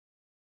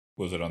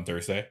 Was it on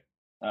Thursday?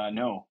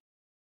 No,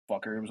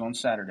 fucker, it was on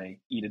Saturday.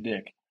 Eat a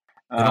dick.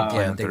 They don't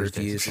play Yeah, on they Thursdays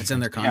or refuse. It's in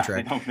their Yeah,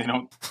 contract.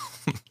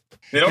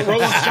 they don't roll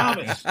with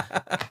Shabbos.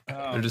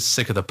 They're just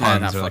sick of the Nah,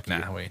 puns. They're like, fuck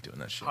you. nah, we ain't doing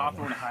that shit.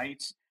 Hawthorne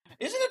Heights.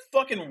 Isn't it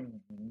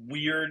fucking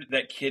weird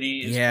that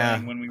Kitty is Yeah,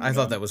 playing when we were I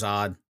thought young? that was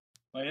odd.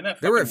 Like, isn't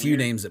that There were a fucking few weird?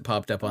 names that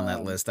popped up on that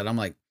Um, list that I'm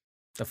like,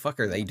 the fuck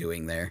are they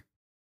doing there?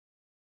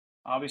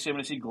 Obviously, I'm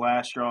going to see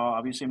Glassjaw.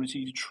 Obviously, I'm going to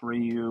see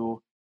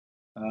Treyu.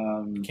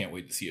 Can't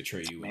wait to see a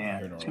Treyu here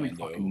Man, in it's going to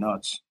be Orlando fucking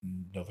nuts.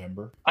 in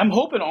November. I'm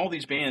hoping all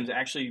these bands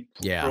actually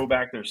Yeah. throw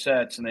back their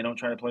sets and they don't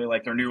try to play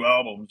like their new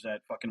albums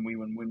at fucking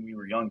when we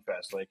were young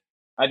fest. Like,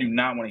 I do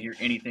not want to hear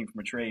anything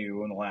from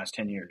Atreyu in the last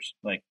 10 years.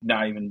 Like,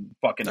 not even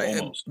fucking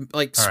almost.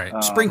 Like, All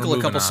right, sprinkle we're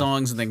a couple moving on.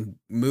 songs and then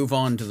move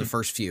on to the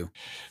first few.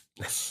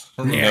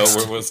 No,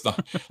 Next. let's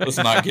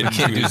not get can't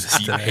into do his this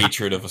deep today.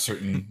 hatred of a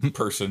certain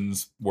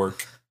person's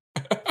work.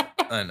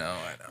 I know.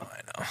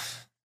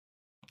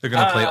 They're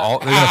gonna play all.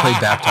 They're gonna play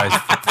Baptized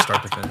from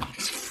start to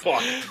finish.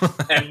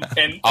 Fuck. And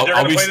they're I'll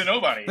going to be- play to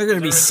nobody. There are gonna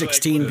be They're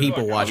 16 like,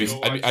 people fuck, watching.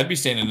 I'll go watch- I'd be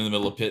standing in the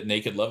middle of pit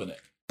naked loving it.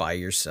 By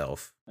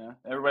yourself. Yeah,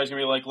 everybody's going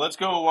to be like, let's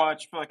go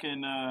watch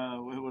fucking,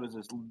 what is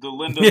this? The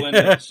Linda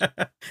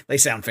Lindas. They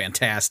sound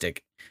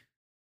fantastic.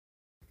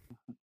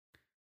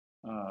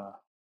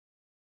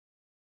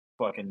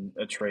 Fucking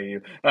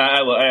Atreyu.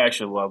 I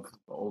actually love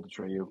old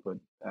Atreyu, but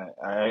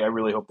I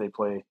really hope they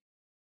play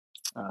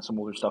some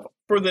older stuff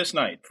for this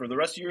night. For the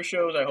rest of your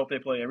shows, I hope they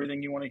play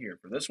everything you want to hear.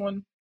 For this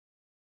one,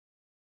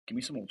 give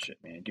me some old shit,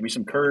 man. Give me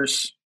some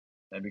Curse.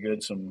 That'd be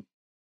good. Some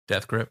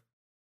Death Grip.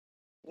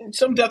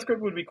 Death Grip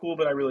would be cool,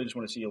 but I really just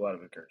want to see a lot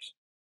of it Curse.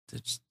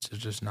 They're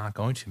just not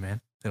going to,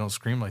 man. They don't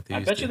scream like they I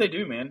used bet to. you they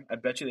do, man. I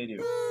bet you they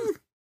do.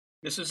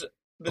 This is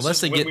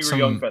Unless they when get we were some-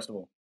 young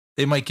festival.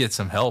 They might get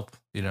some help.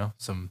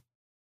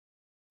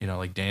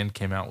 Like Dan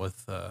came out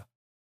with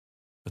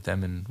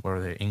them in where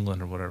are they,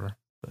 England or whatever.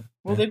 But,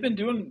 Well, yeah. they've been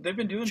doing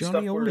Johnny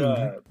stuff where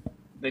Olding.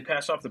 they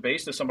pass off the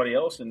bass to somebody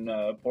else, and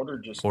Porter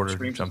just Porter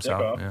screams jumps his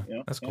dick out. off. Yeah, you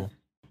know? that's cool.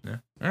 Yeah,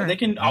 And they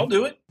can. I'll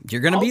do it.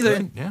 You're gonna I'll be do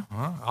there. it. Yeah,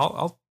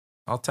 well,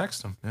 I'll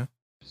text him. Yeah,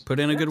 Put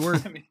in a good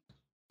word. I mean,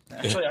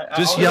 actually,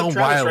 just I'll hit yell up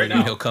Travis Wiley right and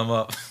now. he'll come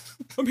up.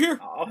 I'm here.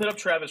 I'll hit up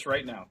Travis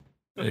right now.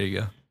 There you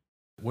go.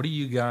 What are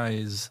you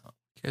guys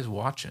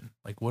watching?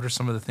 Like, what are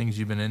some of the things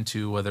you've been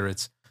into? Whether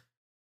it's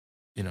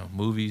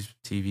movies,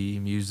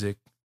 TV, music,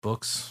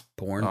 books.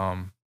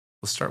 Porn.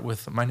 Let's start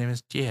with my name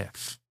is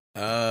Jeff.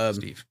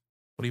 Steve,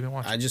 what have you been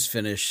watching? I just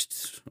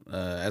finished,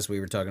 as we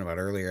were talking about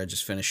earlier, I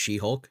just finished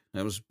She-Hulk.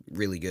 That was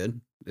really good.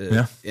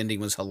 The ending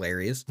was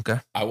hilarious.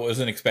 I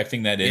wasn't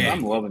expecting that Yeah, ending.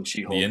 I'm loving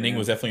She-Hulk. The ending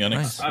was definitely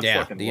unexpected. I Yeah,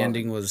 fucking the love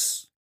ending it.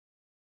 was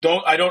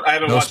I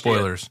haven't No watched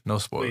spoilers. No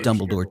spoilers. Please.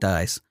 Dumbledore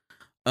dies.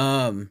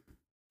 And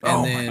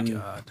Oh then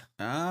my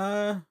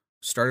god.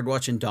 started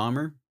watching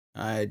Dahmer.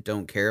 I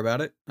don't care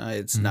about it.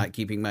 It's Mhm. not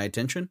keeping my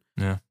attention.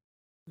 Yeah.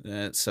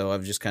 So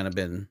I've just kind of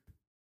been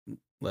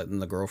letting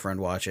the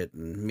girlfriend watch it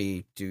and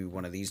me do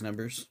one of these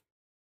numbers.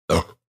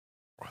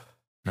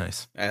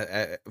 Nice.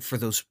 For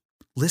those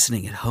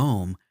listening at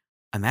home,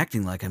 I'm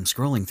acting like I'm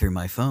scrolling through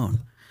my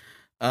phone.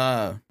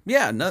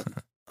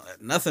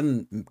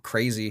 Nothing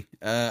crazy.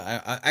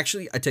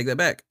 I take that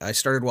back. I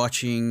started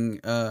watching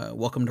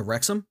Welcome to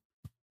Wrexham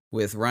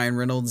with Ryan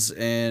Reynolds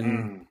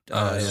and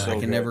Oh, yeah. So I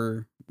can good.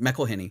 never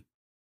McElhenney.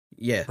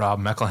 Yeah, Rob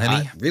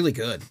McElhenney. really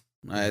good.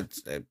 They're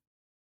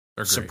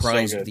great.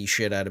 Surprised So good. the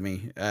shit out of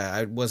me.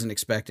 I wasn't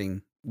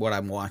expecting what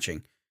I'm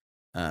watching.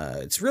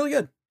 It's really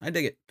good. I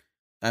dig it.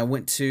 I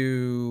went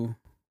to,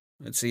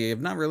 let's see, I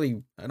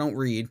don't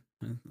read.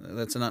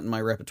 That's not in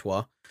my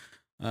repertoire.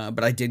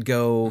 But I did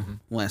go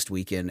last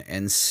weekend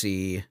and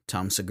see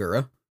Tom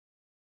Segura.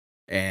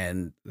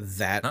 And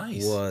that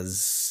Nice.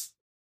 was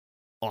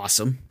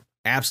awesome.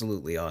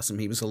 Absolutely awesome.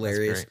 He was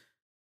hilarious. That's great.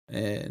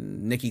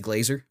 And Nikki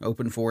Glazer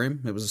opened for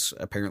him. It was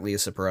apparently a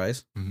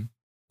surprise. Mhm.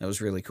 That was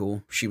really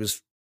cool. She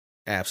was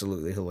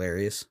absolutely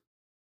hilarious.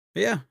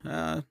 But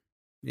yeah,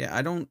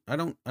 I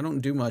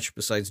don't do much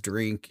besides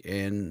drink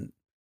and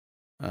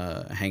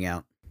hang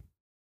out.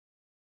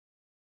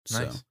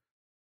 Nice.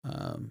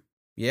 So,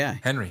 yeah,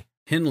 Henry,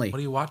 Henley. what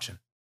are you watching?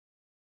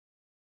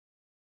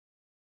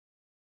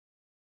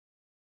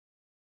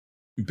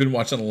 Been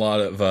watching a lot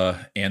of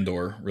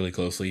Andor really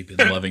closely.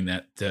 Been loving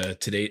that.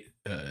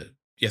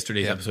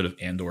 Yesterday's Yeah. episode of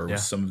Andor was Yeah.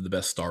 some of the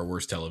best Star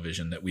Wars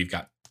television that we've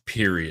got.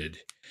 Period.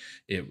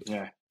 I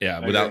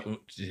Without agree.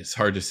 it's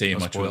hard to say No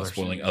much without spoilers.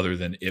 spoiling, other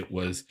than it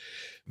was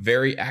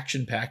very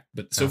action packed.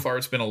 But so Yeah. far,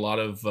 it's been a lot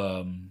of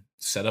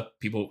setup.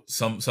 People,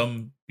 some So-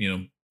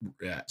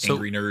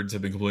 angry nerds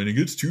have been complaining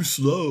it's too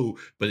slow,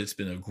 but it's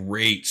been a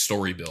great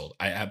story build.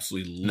 I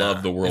absolutely love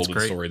Nah, the world it's and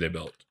great. story they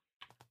built.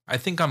 I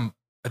think I'm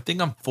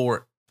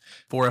four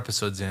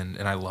episodes in,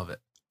 and I love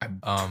it.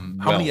 How many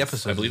 12.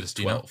 episodes? I believe is it's this,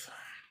 do you know? 12.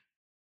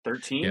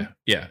 13.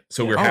 Yeah.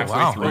 So we're Oh, halfway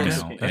wow. through Okay.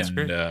 now, That's and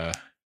great.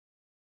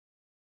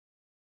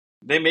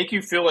 They make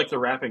you feel like they're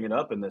wrapping it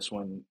up in this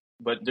one,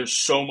 but there's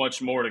so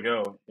much more to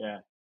go. Yeah.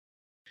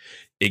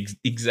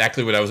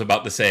 exactly what I was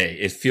about to say.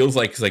 It feels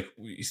like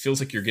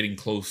you're getting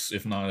close,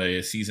 if not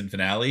a season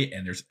finale,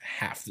 and there's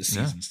half the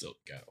season still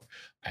to go.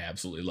 I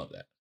absolutely love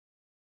that.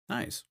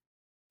 Nice.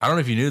 I don't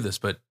know if you knew this,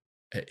 but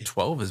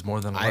 12 is more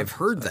than 11. I've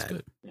heard That's that.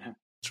 Good. Yeah.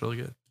 It's really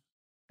good.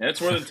 And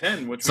it's more than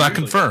 10. Which It's we not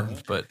usually confirmed,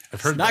 get, but I've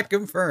It's heard not that.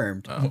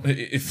 confirmed. Oh.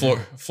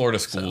 Florida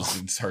schools, So-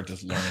 it's hard to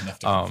learn enough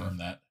to confirm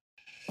that.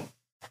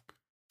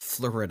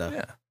 Florida.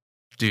 Yeah,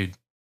 dude,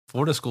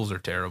 Florida schools are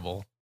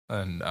terrible,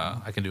 and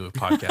I can do a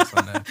podcast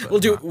on that.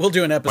 But We'll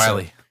do an episode.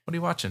 Wiley, what are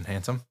you watching,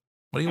 handsome?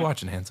 What are you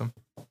watching, handsome?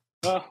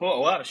 Well, a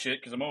lot of shit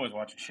because I'm always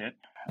watching shit.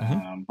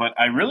 Mhm. But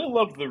I really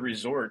love The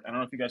Resort. I don't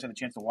know if you guys had a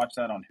chance to watch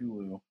that on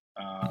Hulu.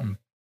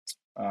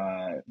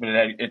 But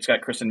it's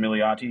got Kristen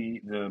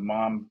Milioti, the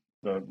mom,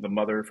 the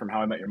mother from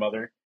How I Met Your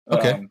Mother.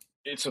 Okay.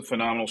 It's a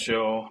phenomenal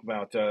show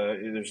about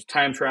there's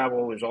time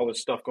travel, there's all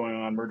this stuff going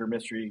on, murder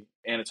mystery,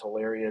 and it's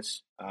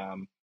hilarious.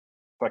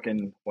 Why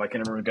can't I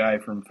remember the guy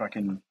from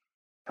fucking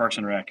Parks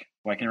and Rec?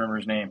 Why can't I remember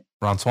his name?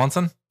 Ron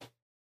Swanson.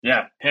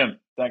 Yeah, him,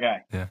 that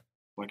guy. Yeah.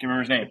 Why can't I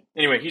remember his name?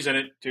 Anyway, he's in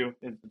it too.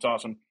 It's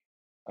awesome.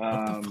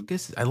 What the fuck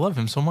is? I love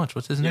him so much.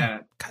 What's his name? Yeah,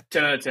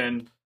 10 out of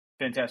 10.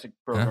 Fantastic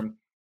program.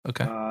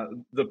 Okay.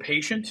 The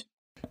Patient.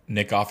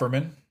 Nick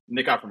Offerman.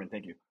 Nick Offerman,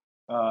 thank you.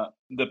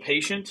 The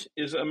Patient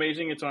is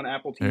amazing. It's on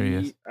Apple There he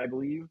TV, is. I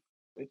believe.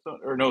 It's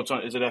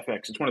on. Is it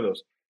FX? It's one of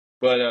those.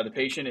 But The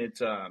Patient,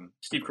 it's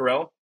Steve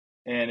Carell,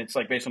 and it's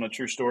like based on a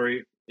true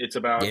story. It's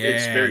about.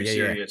 It's very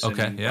serious.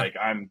 Okay, And, yeah. Like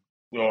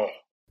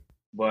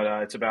but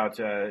it's about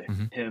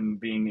him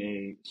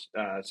being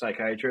a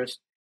psychiatrist,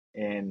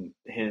 and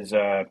his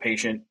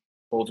patient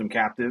holds him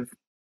captive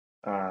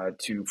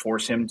to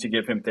force him to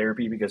give him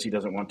therapy because he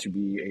doesn't want to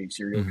be a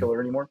serial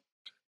killer anymore.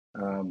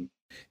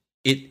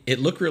 It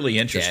looked really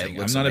interesting.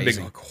 looks I'm not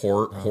amazing. a big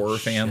horror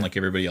fan shit. like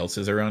everybody else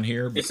is around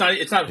here. But It's not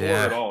horror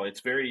Yeah. at all.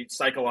 It's very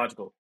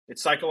psychological.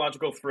 It's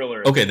psychological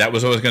thriller. okay, that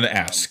was what I was going to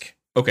ask.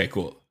 Okay,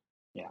 cool.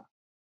 Yeah.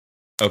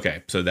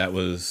 Okay, so that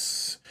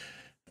was.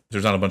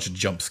 There's not a bunch of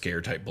jump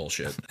scare type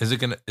bullshit. Is it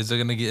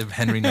gonna give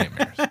Henry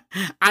nightmares?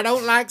 I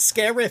don't like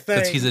scary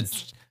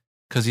things.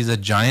 Because he's a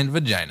giant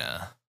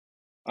vagina.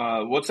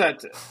 What's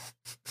that?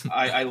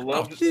 I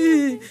loved.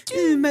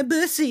 my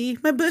bussy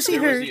There was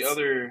hurts. the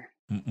other.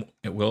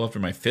 It will after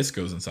my fist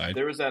goes inside.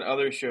 There was that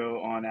other show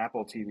on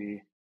Apple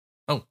TV.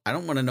 I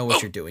don't want to know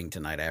what you're doing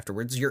tonight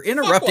afterwards. You're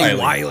interrupting Wiley.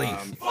 Wiley.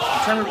 I'm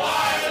trying to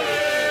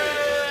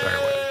Sorry,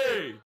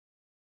 Wiley.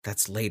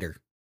 That's later.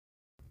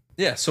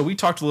 Yeah, so we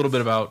talked a little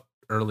bit about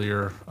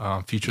earlier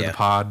future of Yeah. the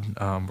pod.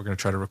 We're going to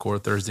try to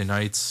record Thursday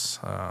nights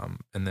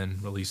and then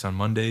release on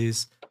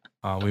Mondays.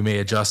 We may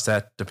adjust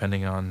that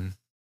depending on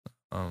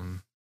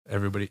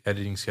everybody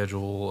editing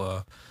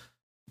schedule,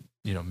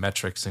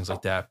 metrics, things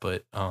like that.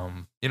 But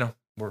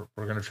we're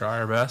going to try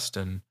our best,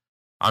 and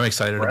I'm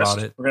excited breast.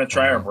 about it. We're gonna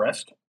try our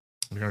breast.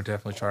 We're going to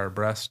definitely try our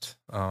best.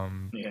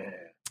 Yeah.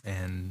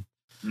 And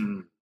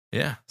Mm.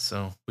 yeah,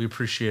 so we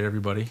appreciate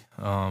everybody.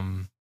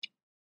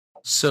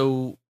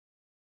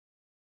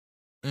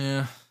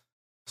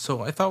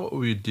 So I thought what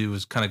we would do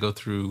is kind of go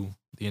through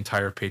the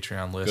entire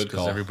Patreon list Good because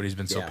call. everybody's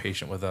been so Yeah.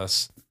 patient with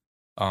us.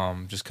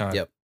 Just kind of,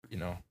 Yep.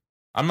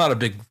 I'm not a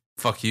big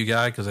fuck you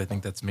guy because I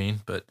think that's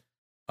mean, but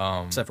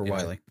Except for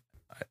Wiley.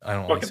 I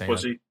don't like Fucking saying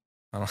pussy.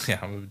 that. Yeah,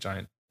 I'm a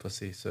giant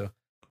pussy. So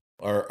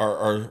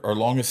Our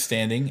longest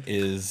standing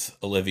is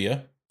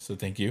Olivia, so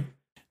thank you.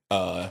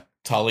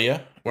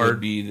 Talia Word. would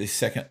be the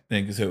second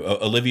thing. So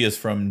Olivia's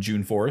from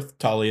June 4th.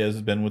 Talia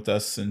has been with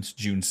us since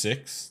June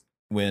 6th.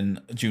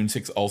 When June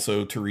 6th,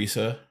 also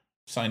Teresa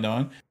signed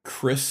on.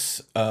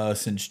 Chris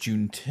since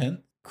June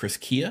 10th. Chris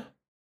Kia.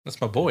 that's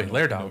my boy,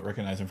 Laird. I don't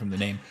recognize him from the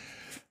name.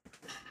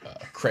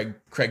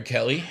 Craig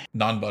Kelly.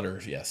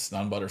 Non-butters, yes.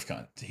 Non-butters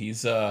cunt.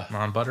 He's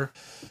Non-butter.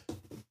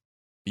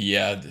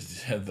 yeah,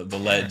 the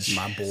ledge.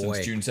 My boy.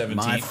 Since June 17th.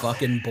 My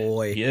fucking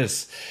boy. He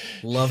is.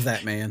 Love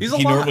that man. He's a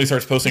He lot. normally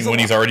starts posting when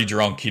he's already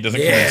drunk. He doesn't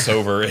come Yeah. in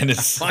sober, and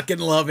it's Fucking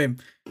love him.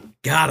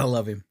 Gotta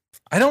love him.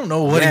 I don't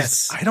know what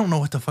Yes. I don't know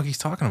what the fuck he's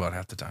talking about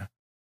half the time.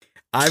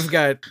 I've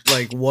got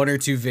like 1 or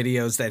 2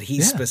 videos that he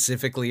Yeah.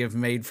 specifically have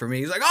made for me.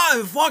 He's like,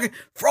 "Oh, fucking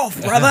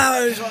brother!"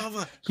 I'm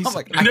like, You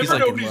 "I never know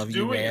fucking what he's love you,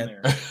 doing man."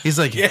 in there. He's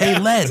like, Yeah, hey,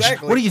 Ledge,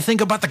 exactly. what do you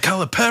think about the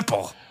color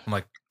purple? I'm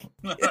like,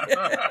 all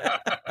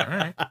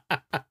right.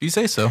 You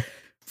say so.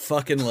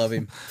 Fucking love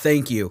him.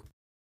 Thank you.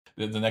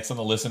 The next on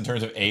the list in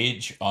terms of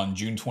age on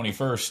June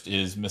 21st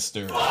is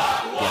Mr.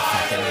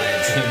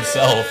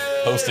 himself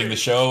hosting the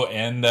show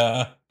and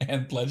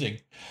pledging.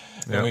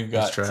 Yeah, And we've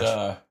that's got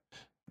trash.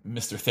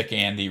 Mr. Thick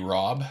Andy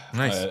Rob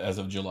Nice. as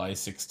of July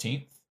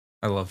 16th.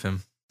 I love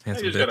him.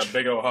 Handsome He's got a bitch.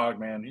 big old hog,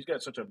 man. He's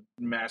got such a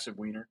massive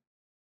wiener.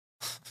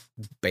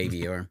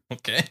 Baby arm.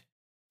 Okay.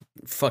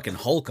 Fucking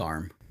Hulk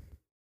arm.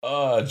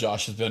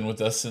 Josh has been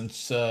with us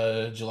since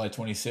July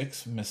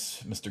 26th.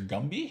 Mr.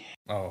 Gumby.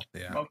 Oh,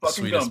 yeah. Oh, The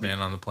fucking sweetest Gumby. man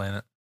on the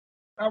planet.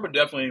 I would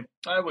definitely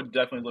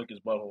lick his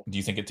butthole. Do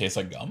you think it tastes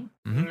like gum?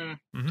 Mhm.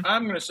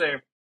 I'm gonna say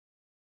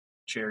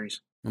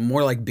cherries.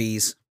 More like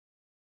bees.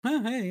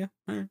 Hey, yeah.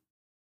 All right.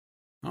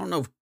 I don't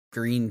know if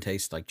green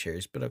tastes like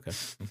cherries, but okay.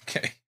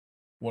 Okay.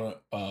 One,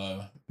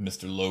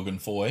 Mr. Logan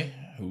Foy,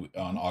 who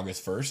on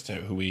August 1st,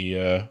 who we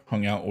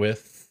hung out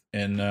with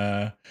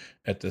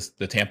at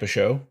the Tampa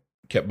show,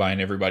 kept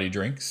buying everybody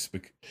drinks.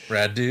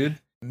 Rad dude.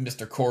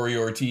 Mr. Corey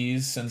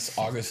Ortiz since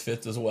August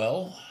 5th as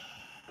well.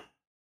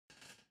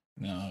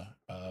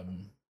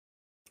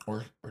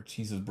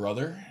 Ortiz's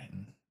brother,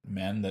 and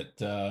man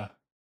that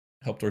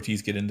helped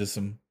Ortiz get into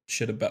some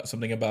shit about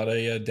something about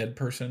a dead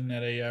person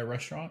at a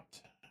restaurant.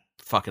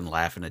 Fucking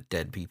laughing at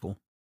dead people.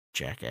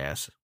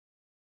 Jackass.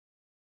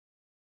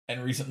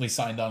 And recently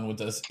signed on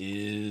with us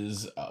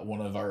is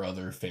one of our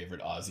other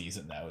favorite Aussies,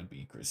 and that would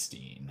be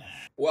Christine.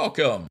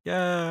 Welcome.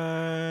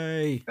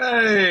 Yay.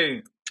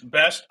 Hey,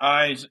 best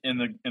eyes in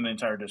the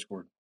entire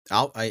Discord.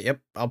 I'd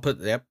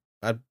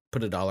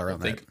put $1 on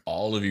that. Thank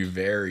all of you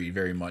very,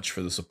 very much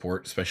for the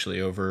support,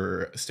 especially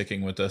over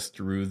sticking with us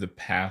through the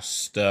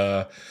past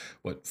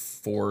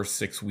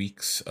 4-6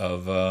 weeks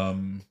of a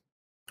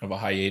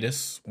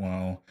hiatus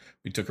while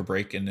we took a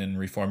break and then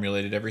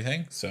reformulated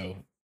everything. So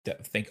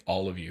thank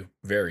all of you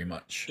very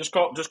much. Just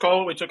call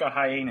it. We took a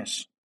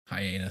hiatus.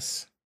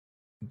 Hiatus.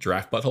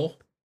 Draft butthole.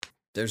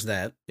 There's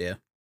that. Yeah.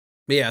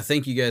 But yeah,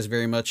 thank you guys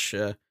very much.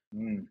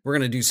 We're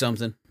gonna do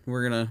something.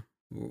 We're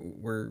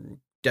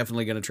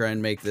definitely gonna try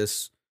and make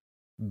this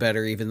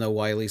better, even though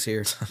Wiley's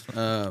here.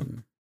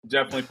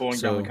 Definitely pulling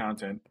down the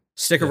content.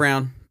 Stick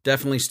around.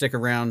 Definitely stick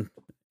around.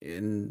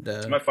 And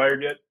Am I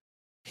fired yet?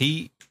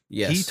 He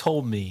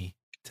told me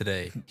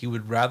today he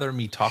would rather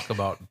me talk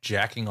about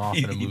jacking off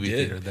in a He movie did.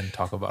 theater than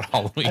talk about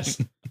Halloween.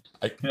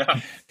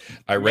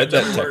 I read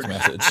that text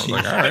message. I was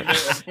like,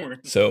 all right.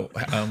 So,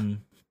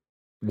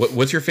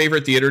 what's your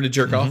favorite theater to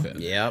jerk off in?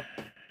 Yep.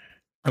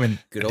 I mean,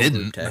 Good I old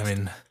didn't. group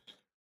text.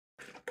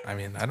 I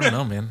mean, I don't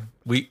know, man.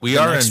 We The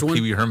are in next one?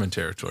 Pee Wee Herman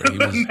territory. He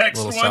was a Next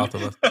little one. south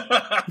of us.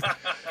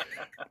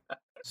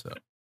 So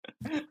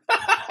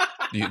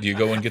Do you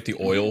go and get the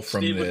oil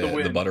from Steve with the the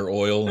wind. butter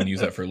oil and use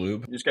that for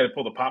lube? You just got to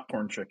pull the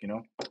popcorn trick,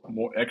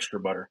 more extra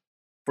butter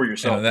for And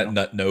yourself. on that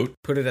nut note,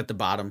 Put it at the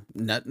bottom.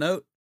 Nut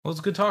note? well,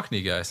 it's good talking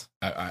to you guys.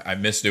 I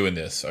miss doing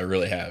this. I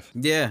really have.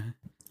 Yeah.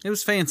 It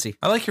was fancy.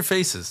 I like your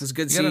faces. It's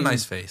good You got a seeing-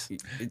 nice face.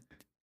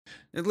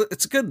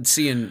 It's good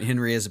seeing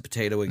Henry as a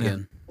potato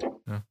again.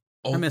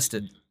 I missed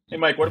it. Hey,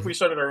 Mike, what if we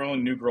started our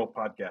own New Girl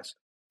podcast?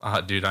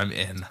 Dude, I'm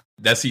in.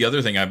 That's the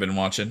other thing I've been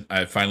watching.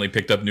 I finally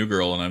picked up New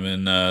Girl, and I'm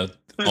in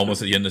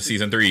almost at the end of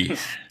season 3.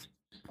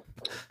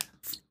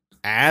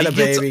 Atta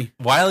baby.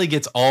 Wiley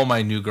gets all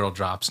my New Girl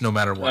drops, no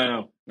matter what. I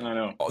know.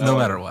 No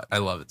matter what. I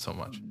love it so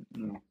much.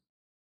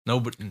 No,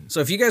 but So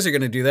if you guys are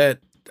going to do that,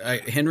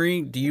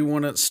 Henry, do you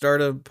want to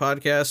start a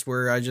podcast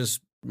where I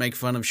just make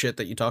fun of shit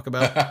that you talk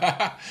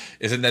about?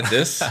 Isn't that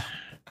this?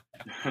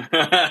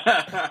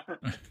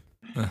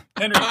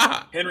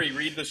 Henry,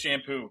 read the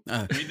shampoo.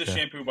 Read the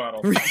shampoo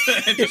bottle. Read-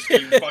 And just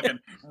keep fucking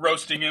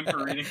roasting him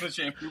for reading the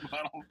shampoo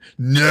bottle.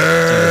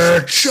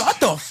 nerd, shut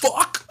the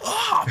fuck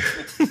up,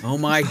 Oh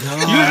my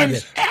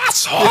god.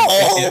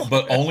 asshole.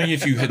 But only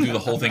if you do the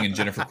whole thing in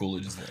Jennifer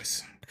Coolidge's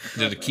voice.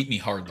 To keep me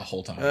hard the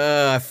whole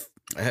time.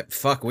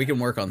 Fuck, we can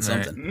work on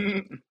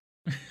something.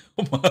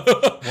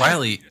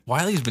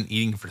 Wiley's been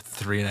eating for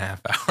 3.5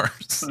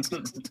 hours.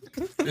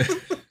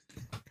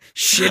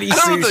 Shitty I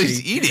don't know what sushi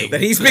he's eating.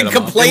 that he's been Edamame.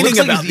 complaining It looks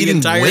like about he's the eating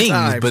entire wings,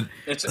 time.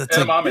 It's It's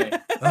like-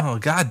 edamame. Oh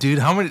god, dude,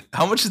 how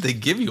much did they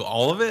give you?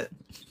 All of it?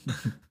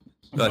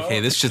 Like, hey,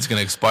 this shit's gonna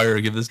expire.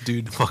 Give this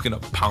dude fucking a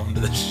pound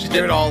of this shit.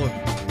 Give it all of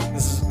it.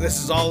 This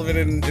is all of it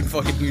in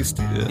fucking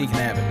Houston. Yeah. He can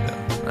have it.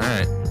 All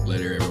right,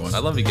 Later, everyone. I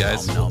love you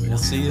guys. Nom, nom, We'll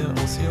see you.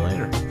 We'll see you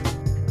later.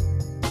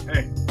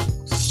 Hey,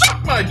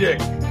 suck my dick.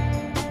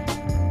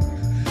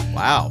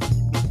 Wow.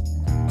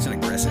 It's an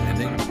aggressive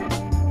ending.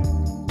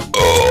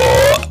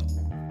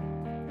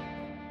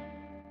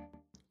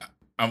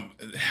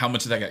 How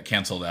much of that got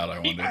canceled out, I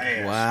wonder. Eat my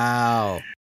ass. Wow.